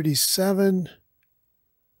C37.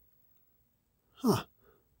 Huh.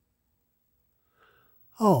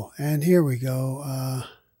 Oh, and here we go.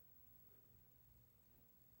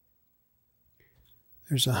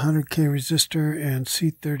 There's a 100K resistor, and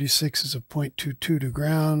C36 is a 0.22 to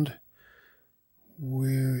ground.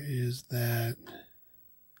 Where is that?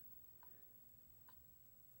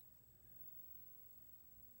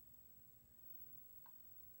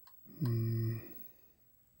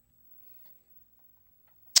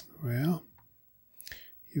 Well,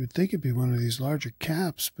 you would think it'd be one of these larger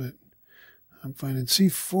caps, but I'm finding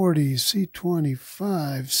C40,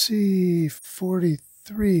 C25,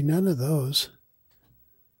 C43, none of those.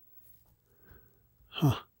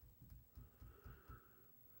 Huh.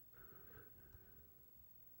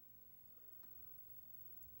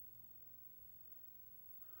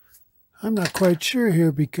 I'm not quite sure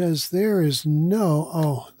here because there is no,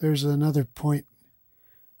 oh, there's another point.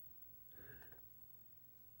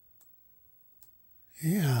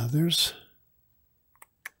 Yeah, there's,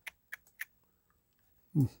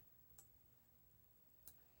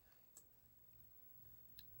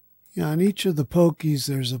 yeah, on each of the POKEYS,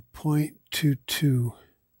 there's a 0.22.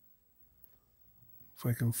 If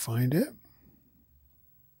I can find it.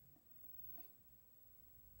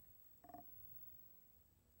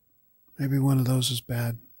 Maybe one of those is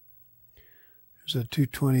bad. There's a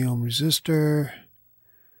 220 ohm resistor,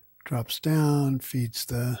 drops down, feeds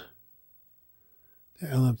the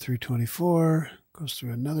LM324, goes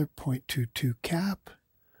through another 0.22 cap.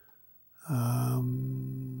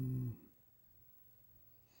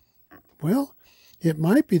 Well, it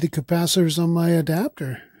might be the capacitors on my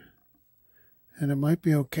adapter, and it might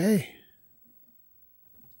be okay.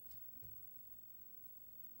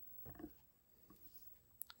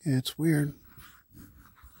 It's weird.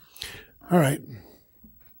 All right.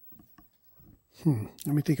 Let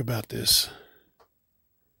me think about this.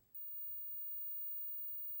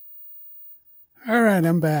 All right,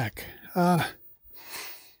 I'm back. I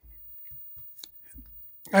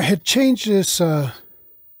had changed this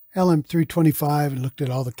LM325 and looked at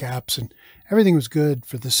all the caps, and everything was good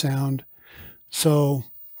for the sound. So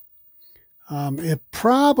it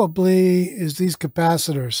probably is these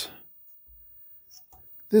capacitors.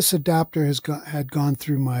 This adapter had gone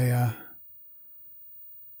through my,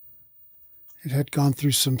 it had gone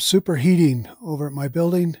through some superheating over at my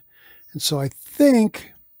building. And so I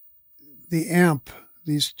think the amp,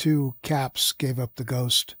 these two caps gave up the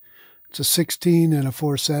ghost. It's a 16 and a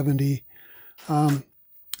 470. I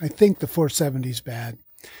think the 470 is bad.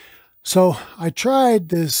 So I tried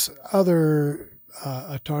this other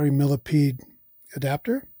Atari Millipede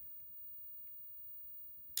adapter.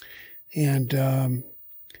 And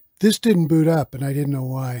this didn't boot up, and I didn't know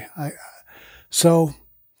why. So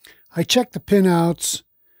I checked the pinouts,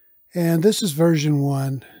 and this is version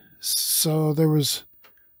 1. So there was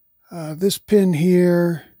this pin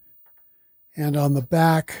here, and on the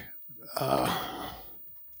back, of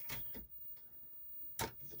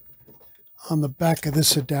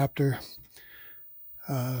this adapter,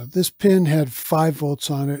 this pin had 5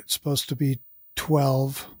 volts on it. It's supposed to be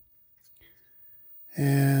 12.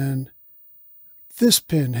 And this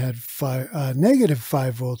pin had negative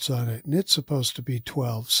 5 volts on it, and it's supposed to be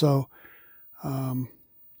 12. So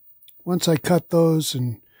once I cut those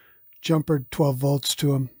and jumpered 12 volts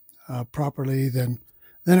to them properly, then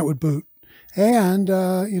it would boot. And,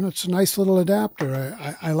 you know, it's a nice little adapter.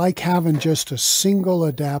 I like having just a single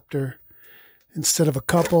adapter instead of a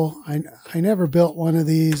couple. I never built one of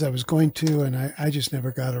these. I was going to, and I just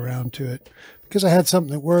never got around to it because I had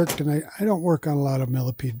something that worked, and I don't work on a lot of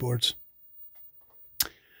Millipede boards.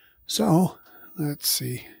 So, let's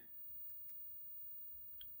see.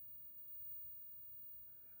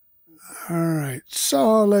 All right,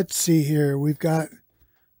 so let's see here. We've got,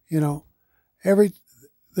 you know,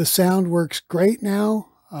 the sound works great now.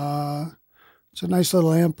 It's a nice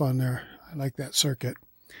little amp on there. I like that circuit.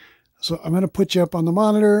 So I'm going to put you up on the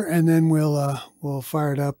monitor, and then we'll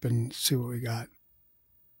fire it up and see what we got.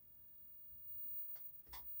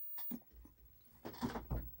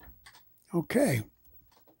 Okay.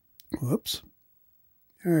 Whoops.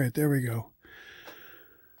 All right, there we go.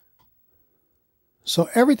 So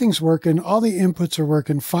everything's working. All the inputs are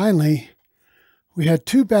working. Finally, we had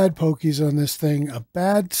 2 bad pokeys on this thing, a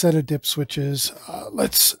bad set of dip switches.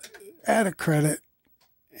 Let's add a credit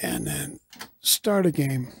and then start a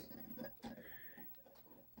game.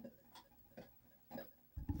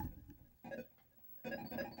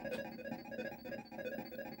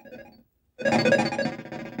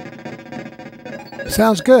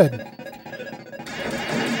 Sounds good.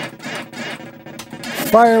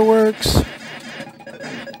 Fireworks.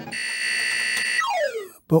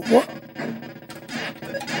 But what?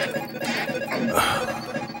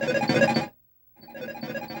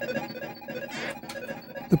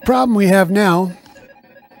 The problem we have now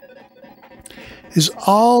is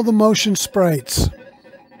all the motion sprites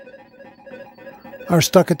are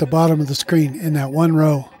stuck at the bottom of the screen in that one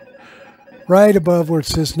row, right above where it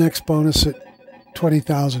says next bonus at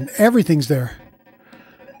 20,000. Everything's there.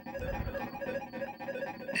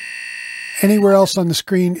 Anywhere else on the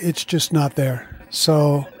screen, it's just not there.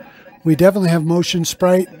 So we definitely have motion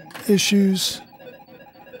sprite issues.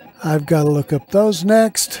 I've got to look up those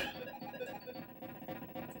next.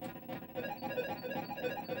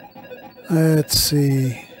 Let's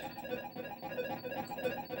see.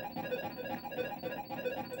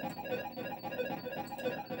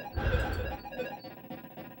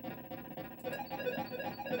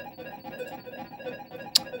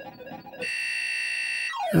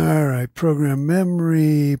 All right, program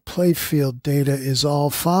memory, playfield data is all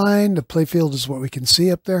fine. The playfield is what we can see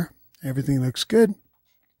up there. Everything looks good.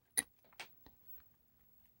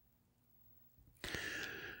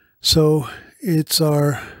 So it's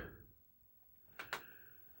our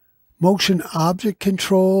motion object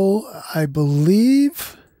control, I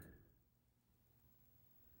believe.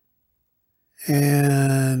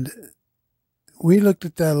 And we looked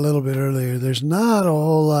at that a little bit earlier. There's not a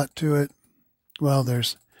whole lot to it. Well,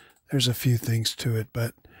 there's a few things to it,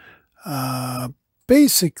 but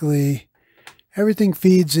basically everything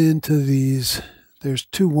feeds into these. There's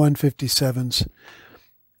 2 157s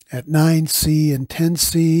at 9C and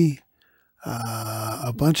 10C.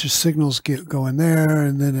 A bunch of signals go in there,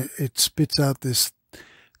 and then it spits out this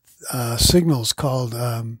signals called,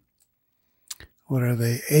 what are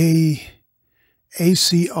they?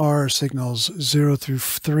 ACR signals 0 through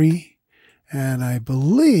 3. And I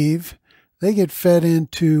believe they get fed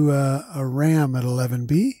into a RAM at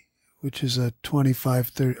 11B, which is a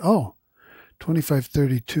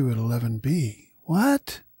 2532 at 11B.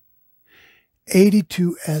 What?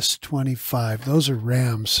 82S25. Those are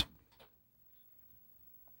RAMs.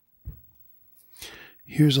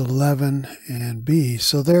 Here's 11 and B.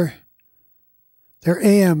 So they're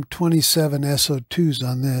AM27 SO2s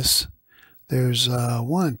on this. There's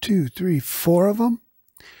 1, 2, 3, 4 of them.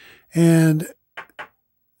 And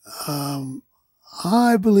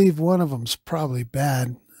I believe one of them's probably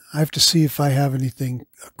bad. I have to see if I have anything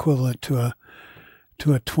equivalent to a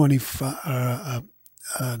 25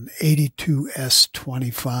 an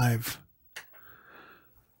 82S25.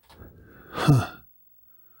 Huh.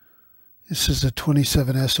 This is a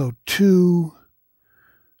 27SO2.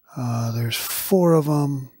 There's 4 of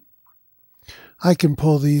them. I can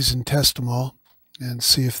pull these and test them all and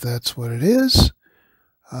see if that's what it is.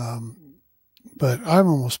 But I'm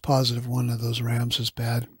almost positive one of those RAMs is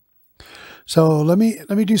bad. So let me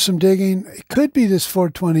do some digging. It could be this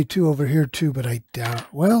 422 over here too, but I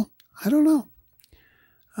doubt. Well, I don't know.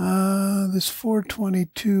 This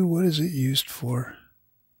 422, what is it used for?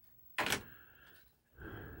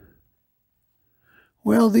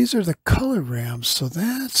 Well, these are the color RAMs, so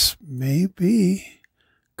that's maybe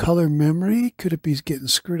color memory. Could it be getting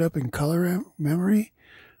screwed up in color memory?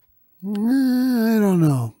 I don't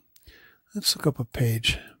know. Let's look up a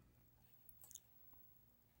page.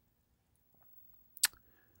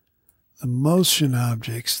 the motion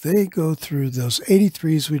objects, they go through those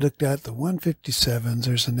 83s we looked at, the 157s.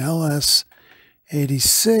 There's an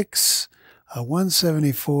LS86, a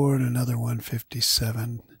 174, and another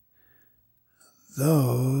 157.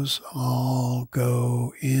 Those all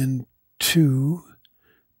go into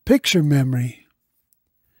picture memory.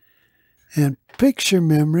 And picture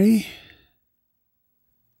memory,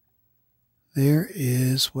 there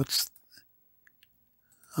is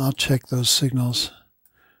I'll check those signals.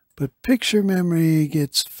 But picture memory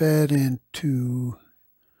gets fed into,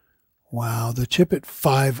 wow, the chip at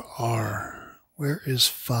 5R. Where is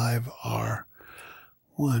 5R?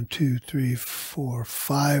 1, 2, 3, 4,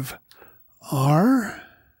 5R.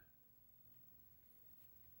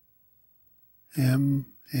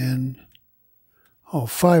 Oh,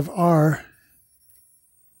 5R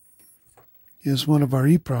is one of our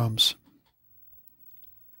EPROMs.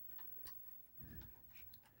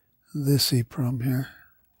 This EPROM here.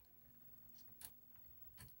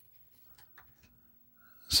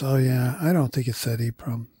 So yeah, I don't think it's that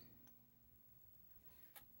EPROM.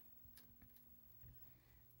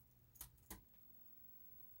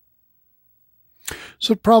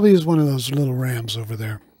 So it probably is one of those little RAMs over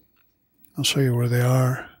there. I'll show you where they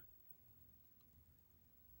are.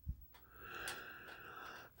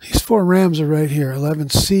 These 4 RAMs are right here,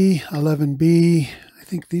 11C, 11B. I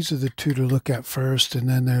think these are the 2 to look at first, and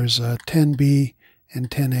then there's 10B and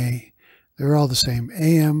 10A. They're all the same.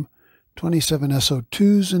 AM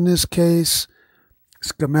 27SO2s in this case.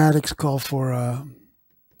 Schematics call for an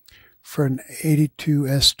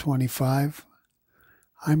 82S25.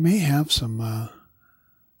 I may have some of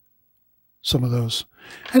those.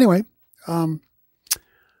 Anyway,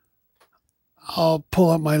 I'll pull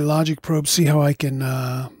up my logic probe, see how I can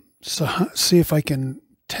see if I can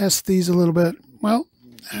test these a little bit. Well,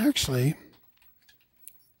 actually,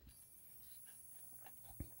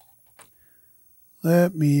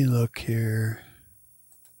 let me look here.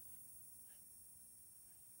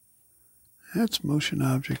 That's motion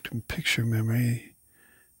object and picture memory.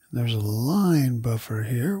 There's a line buffer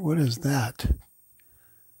here. What is that?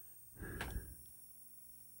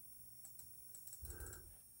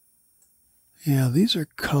 Yeah, these are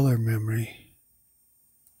color memory.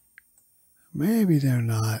 Maybe they're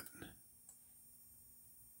not.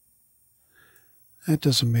 That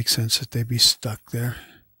doesn't make sense that they'd be stuck there.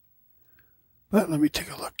 But let me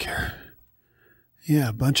take a look here. Yeah,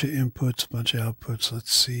 a bunch of inputs, a bunch of outputs.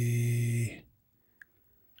 Let's see.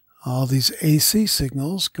 All these AC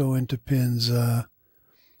signals go into pins on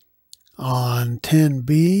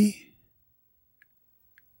 10B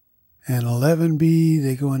and 11B.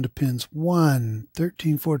 They go into pins 1,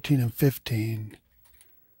 13, 14, and 15.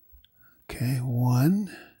 Okay,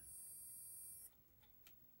 1,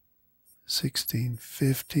 16,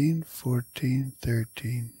 15, 14,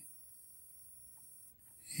 13.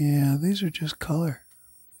 Yeah, these are just color.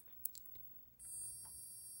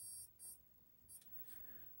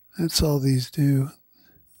 That's all these do.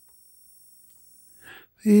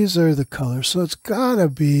 These are the colors. So it's got to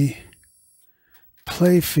be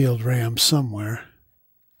playfield RAM somewhere.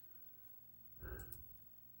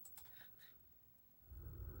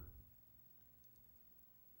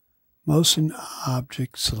 Motion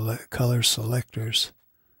object color selectors.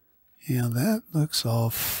 Yeah, that looks all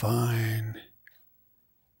fine.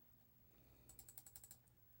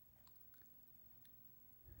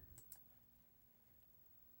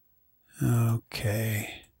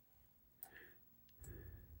 Okay.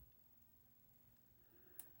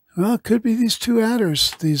 Well, it could be these 2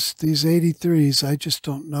 adders, these 83s. I just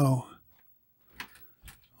don't know.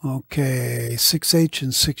 Okay, 6H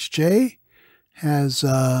and 6J has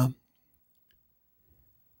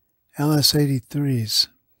LS83s.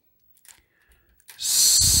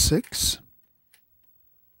 6.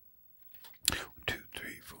 1, 2,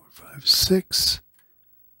 3, 4, 5, 6.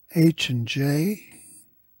 H and J.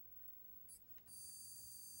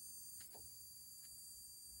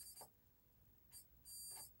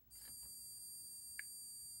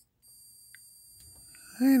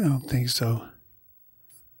 I don't think so.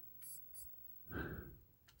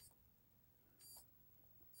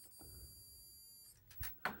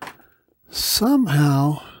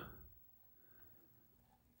 Somehow,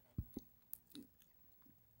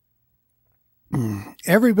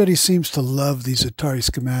 everybody seems to love these Atari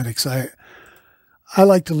schematics. I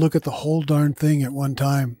like to look at the whole darn thing at one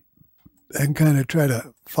time and kind of try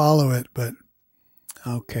to follow it, but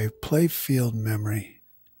okay, playfield memory.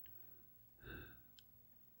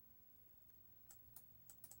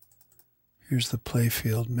 Here's the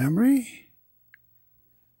playfield memory,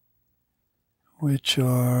 which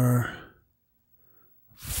are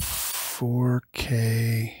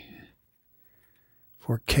 4K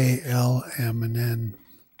for K, L, M, and N.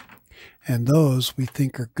 And those we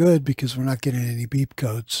think are good because we're not getting any beep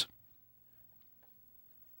codes.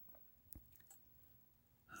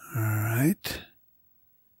 All right.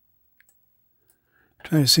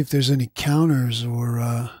 Trying to see if there's any counters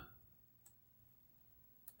or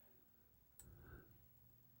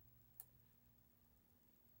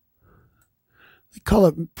they call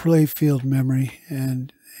it playfield memory,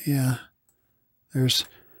 and yeah, there's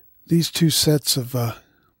these two sets of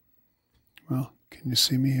well, can you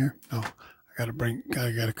see me here? No, I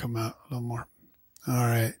gotta come out a little more. All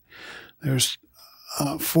right, there's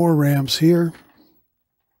 4 RAMs here.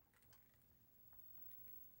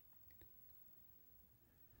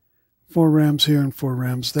 4 RAMs here and 4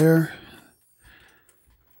 RAMs there.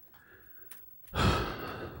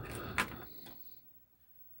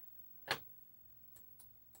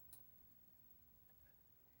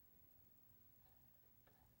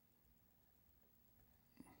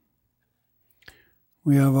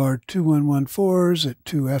 We have our 2114s at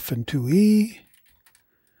 2F and 2E,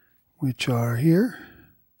 which are here.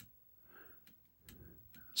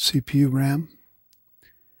 CPU RAM.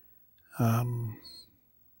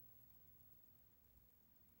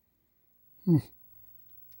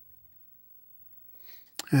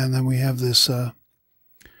 And then we have this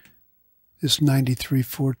this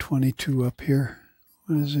 93422 up here.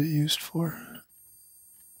 What is it used for?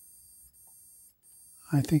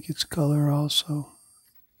 I think it's color also.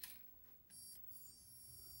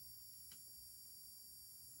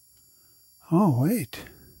 Oh, wait.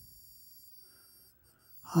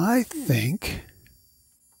 I think,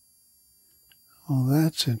 oh,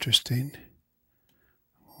 that's interesting.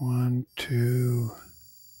 1, 2,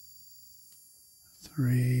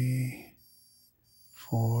 3,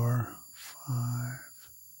 4, 5.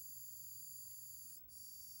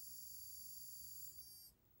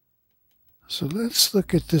 So let's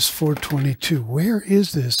look at this 422. Where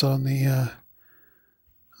is this on the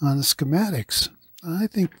schematics? I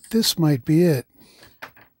think this might be it.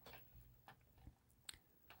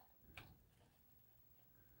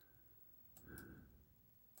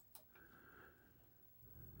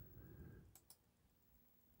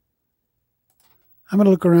 I'm going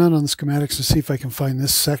to look around on the schematics to see if I can find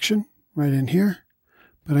this section right in here.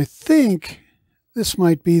 But I think this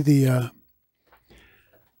might be the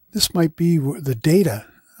data,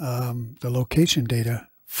 the location data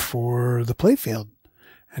for the playfield.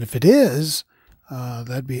 And if it is,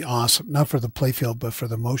 that'd be awesome. Not for the playfield, but for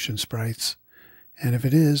the motion sprites. And if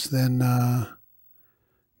it is, then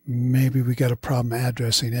maybe we got a problem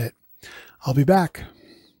addressing it. I'll be back.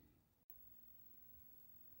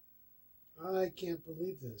 I can't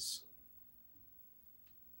believe this.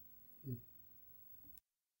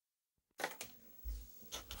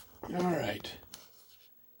 All right.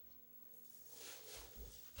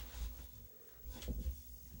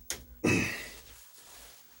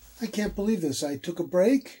 I can't believe this. I took a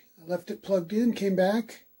break, I left it plugged in, came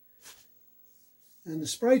back, and the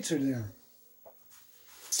sprites are there.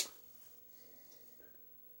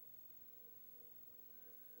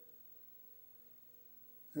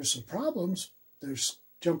 There's some problems. There's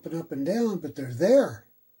jumping up and down, but they're there.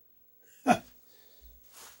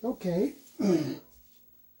 Okay.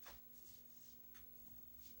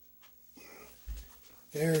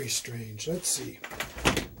 Very strange. Let's see.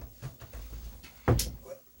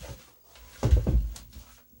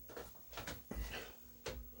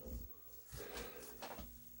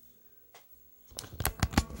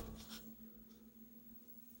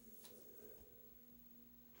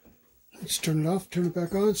 Let's turn it off, turn it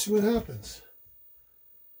back on, see what happens.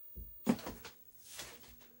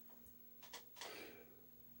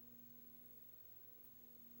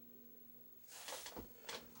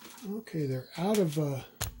 Okay, they're out of,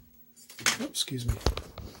 excuse me.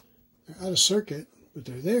 They're out of circuit, but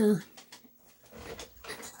they're there.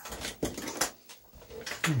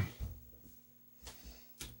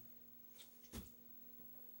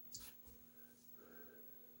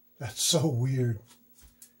 That's so weird.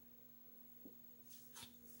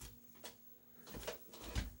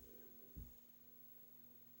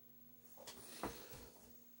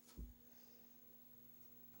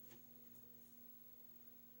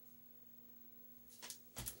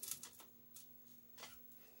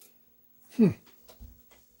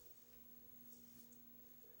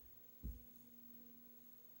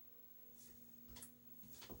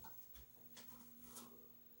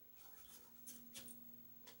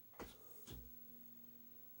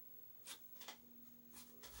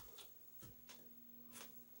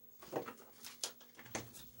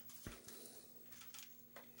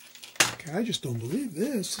 I just don't believe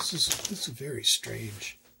this. This is very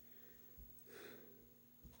strange.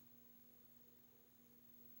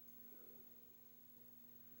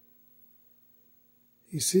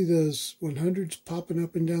 You see those 100s popping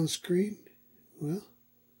up and down the screen? Well,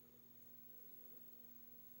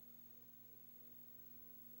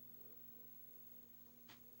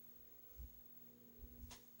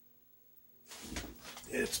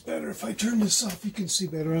 it's better if I turn this off. You can see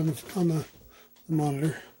better on the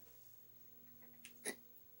monitor.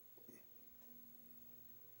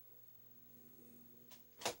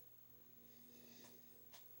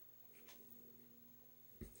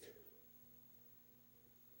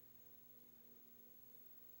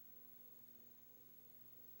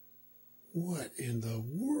 What in the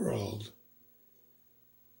world?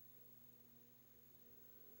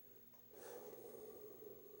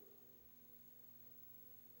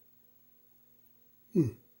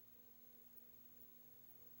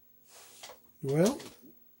 Well,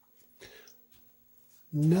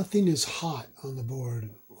 nothing is hot on the board.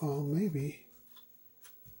 Well, maybe.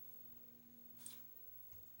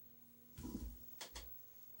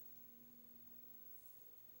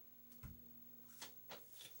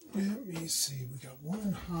 Let me see. We got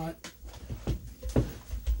one hot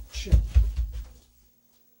chip.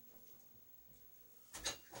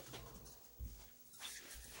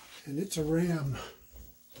 And it's a RAM.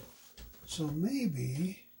 So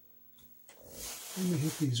maybe, let me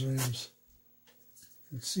hit these RAMs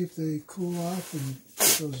and see if they cool off and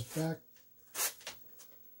it goes back.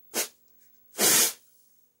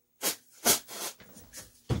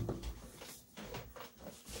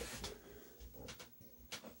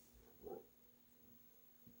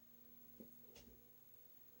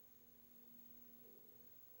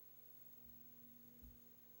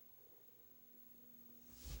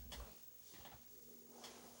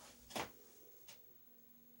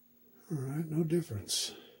 All right, no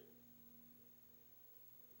difference.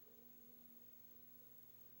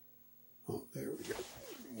 Oh, there we go.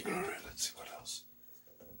 All right, let's see what else.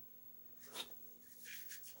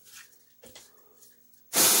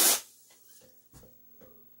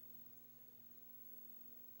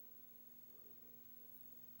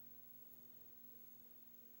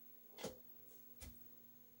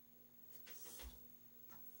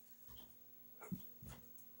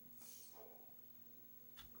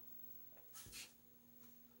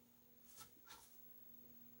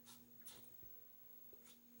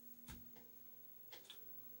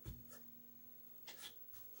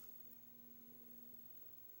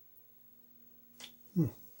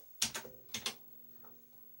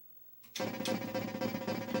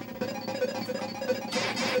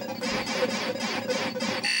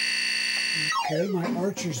 Okay, my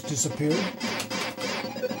archers disappeared.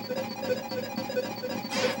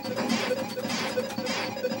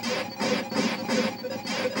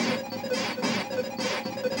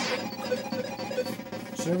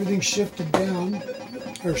 So everything shifted down,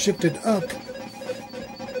 or shifted up.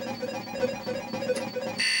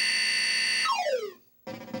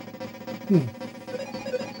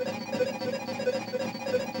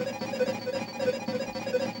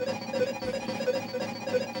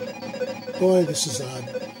 Boy, this is odd.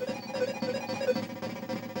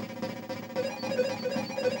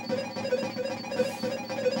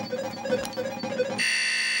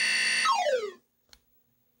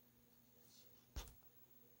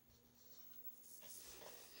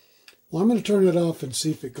 Well, I'm going to turn it off and see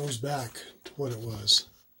if it goes back to what it was.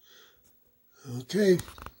 Okay,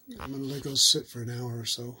 I'm going to let it go sit for an hour or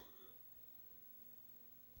so.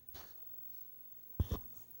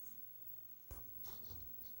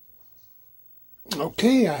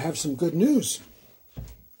 Okay, I have some good news.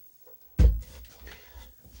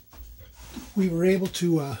 We were able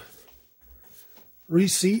to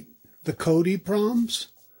reseat the code EPROMs,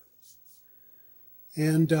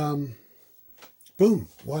 and boom,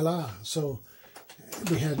 voila! So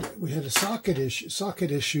we had a socket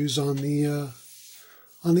issues on the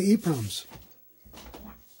EPROMs.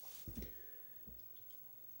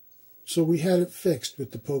 So we had it fixed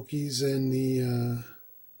with the POKEYS and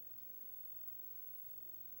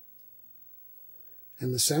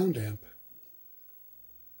the sound amp.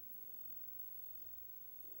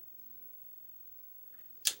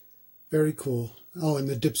 Very cool. Oh, and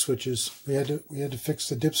the dip switches. We had to fix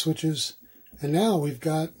the dip switches, and now we've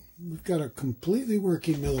got a completely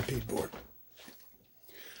working Millipede board.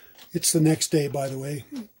 It's the next day, by the way.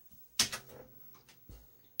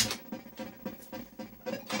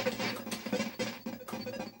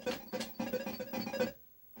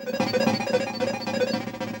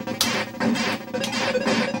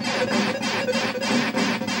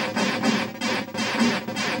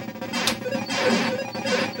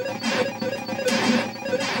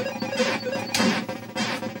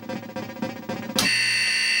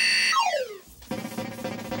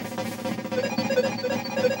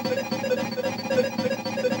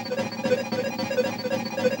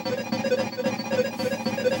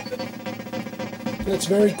 That's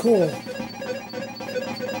very cool.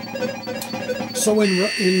 So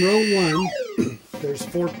in row 1, there's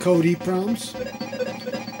 4 code EPROMs.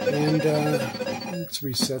 And let's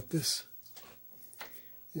reset this.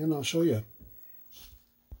 And I'll show you.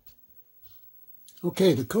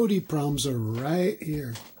 Okay, the code EPROMs are right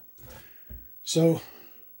here. So,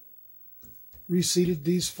 reseated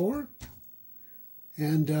these 4.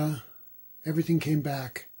 And everything came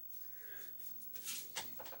back.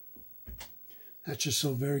 That's just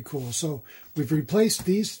so very cool. So we've replaced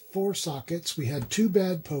these 4 sockets. We had 2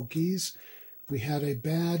 bad POKEYs. We had a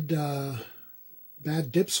bad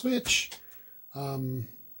dip switch, and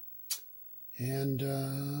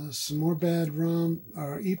some more bad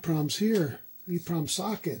EPROMs here, EPROM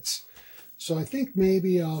sockets. So I think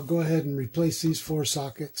maybe I'll go ahead and replace these 4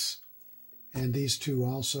 sockets and these 2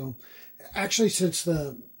 also. Actually, since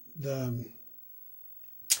the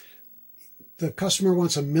customer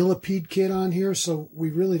wants a Millipede kit on here, so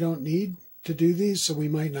we really don't need to do these, so we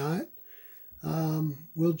might not.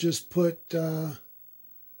 We'll just put the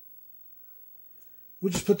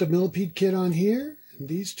Millipede kit on here and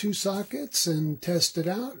these 2 sockets and test it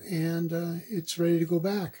out, and it's ready to go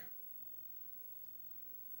back.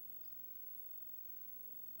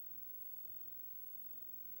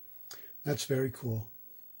 That's very cool.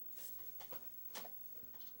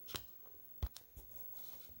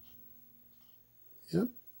 Yep.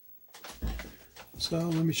 So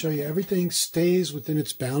let me show you. Everything stays within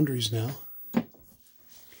its boundaries now.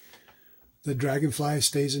 The dragonfly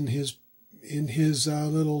stays in his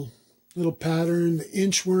little pattern. The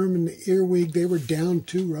inchworm and the earwig, they were down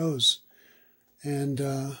 2 rows, and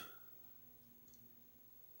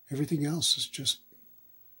everything else is just,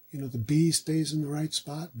 you know, the bee stays in the right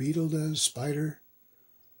spot. Beetle does. Spider.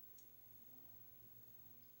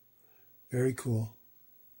 Very cool.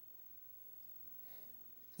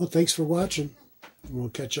 Well, thanks for watching, and we'll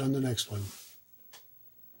catch you on the next one.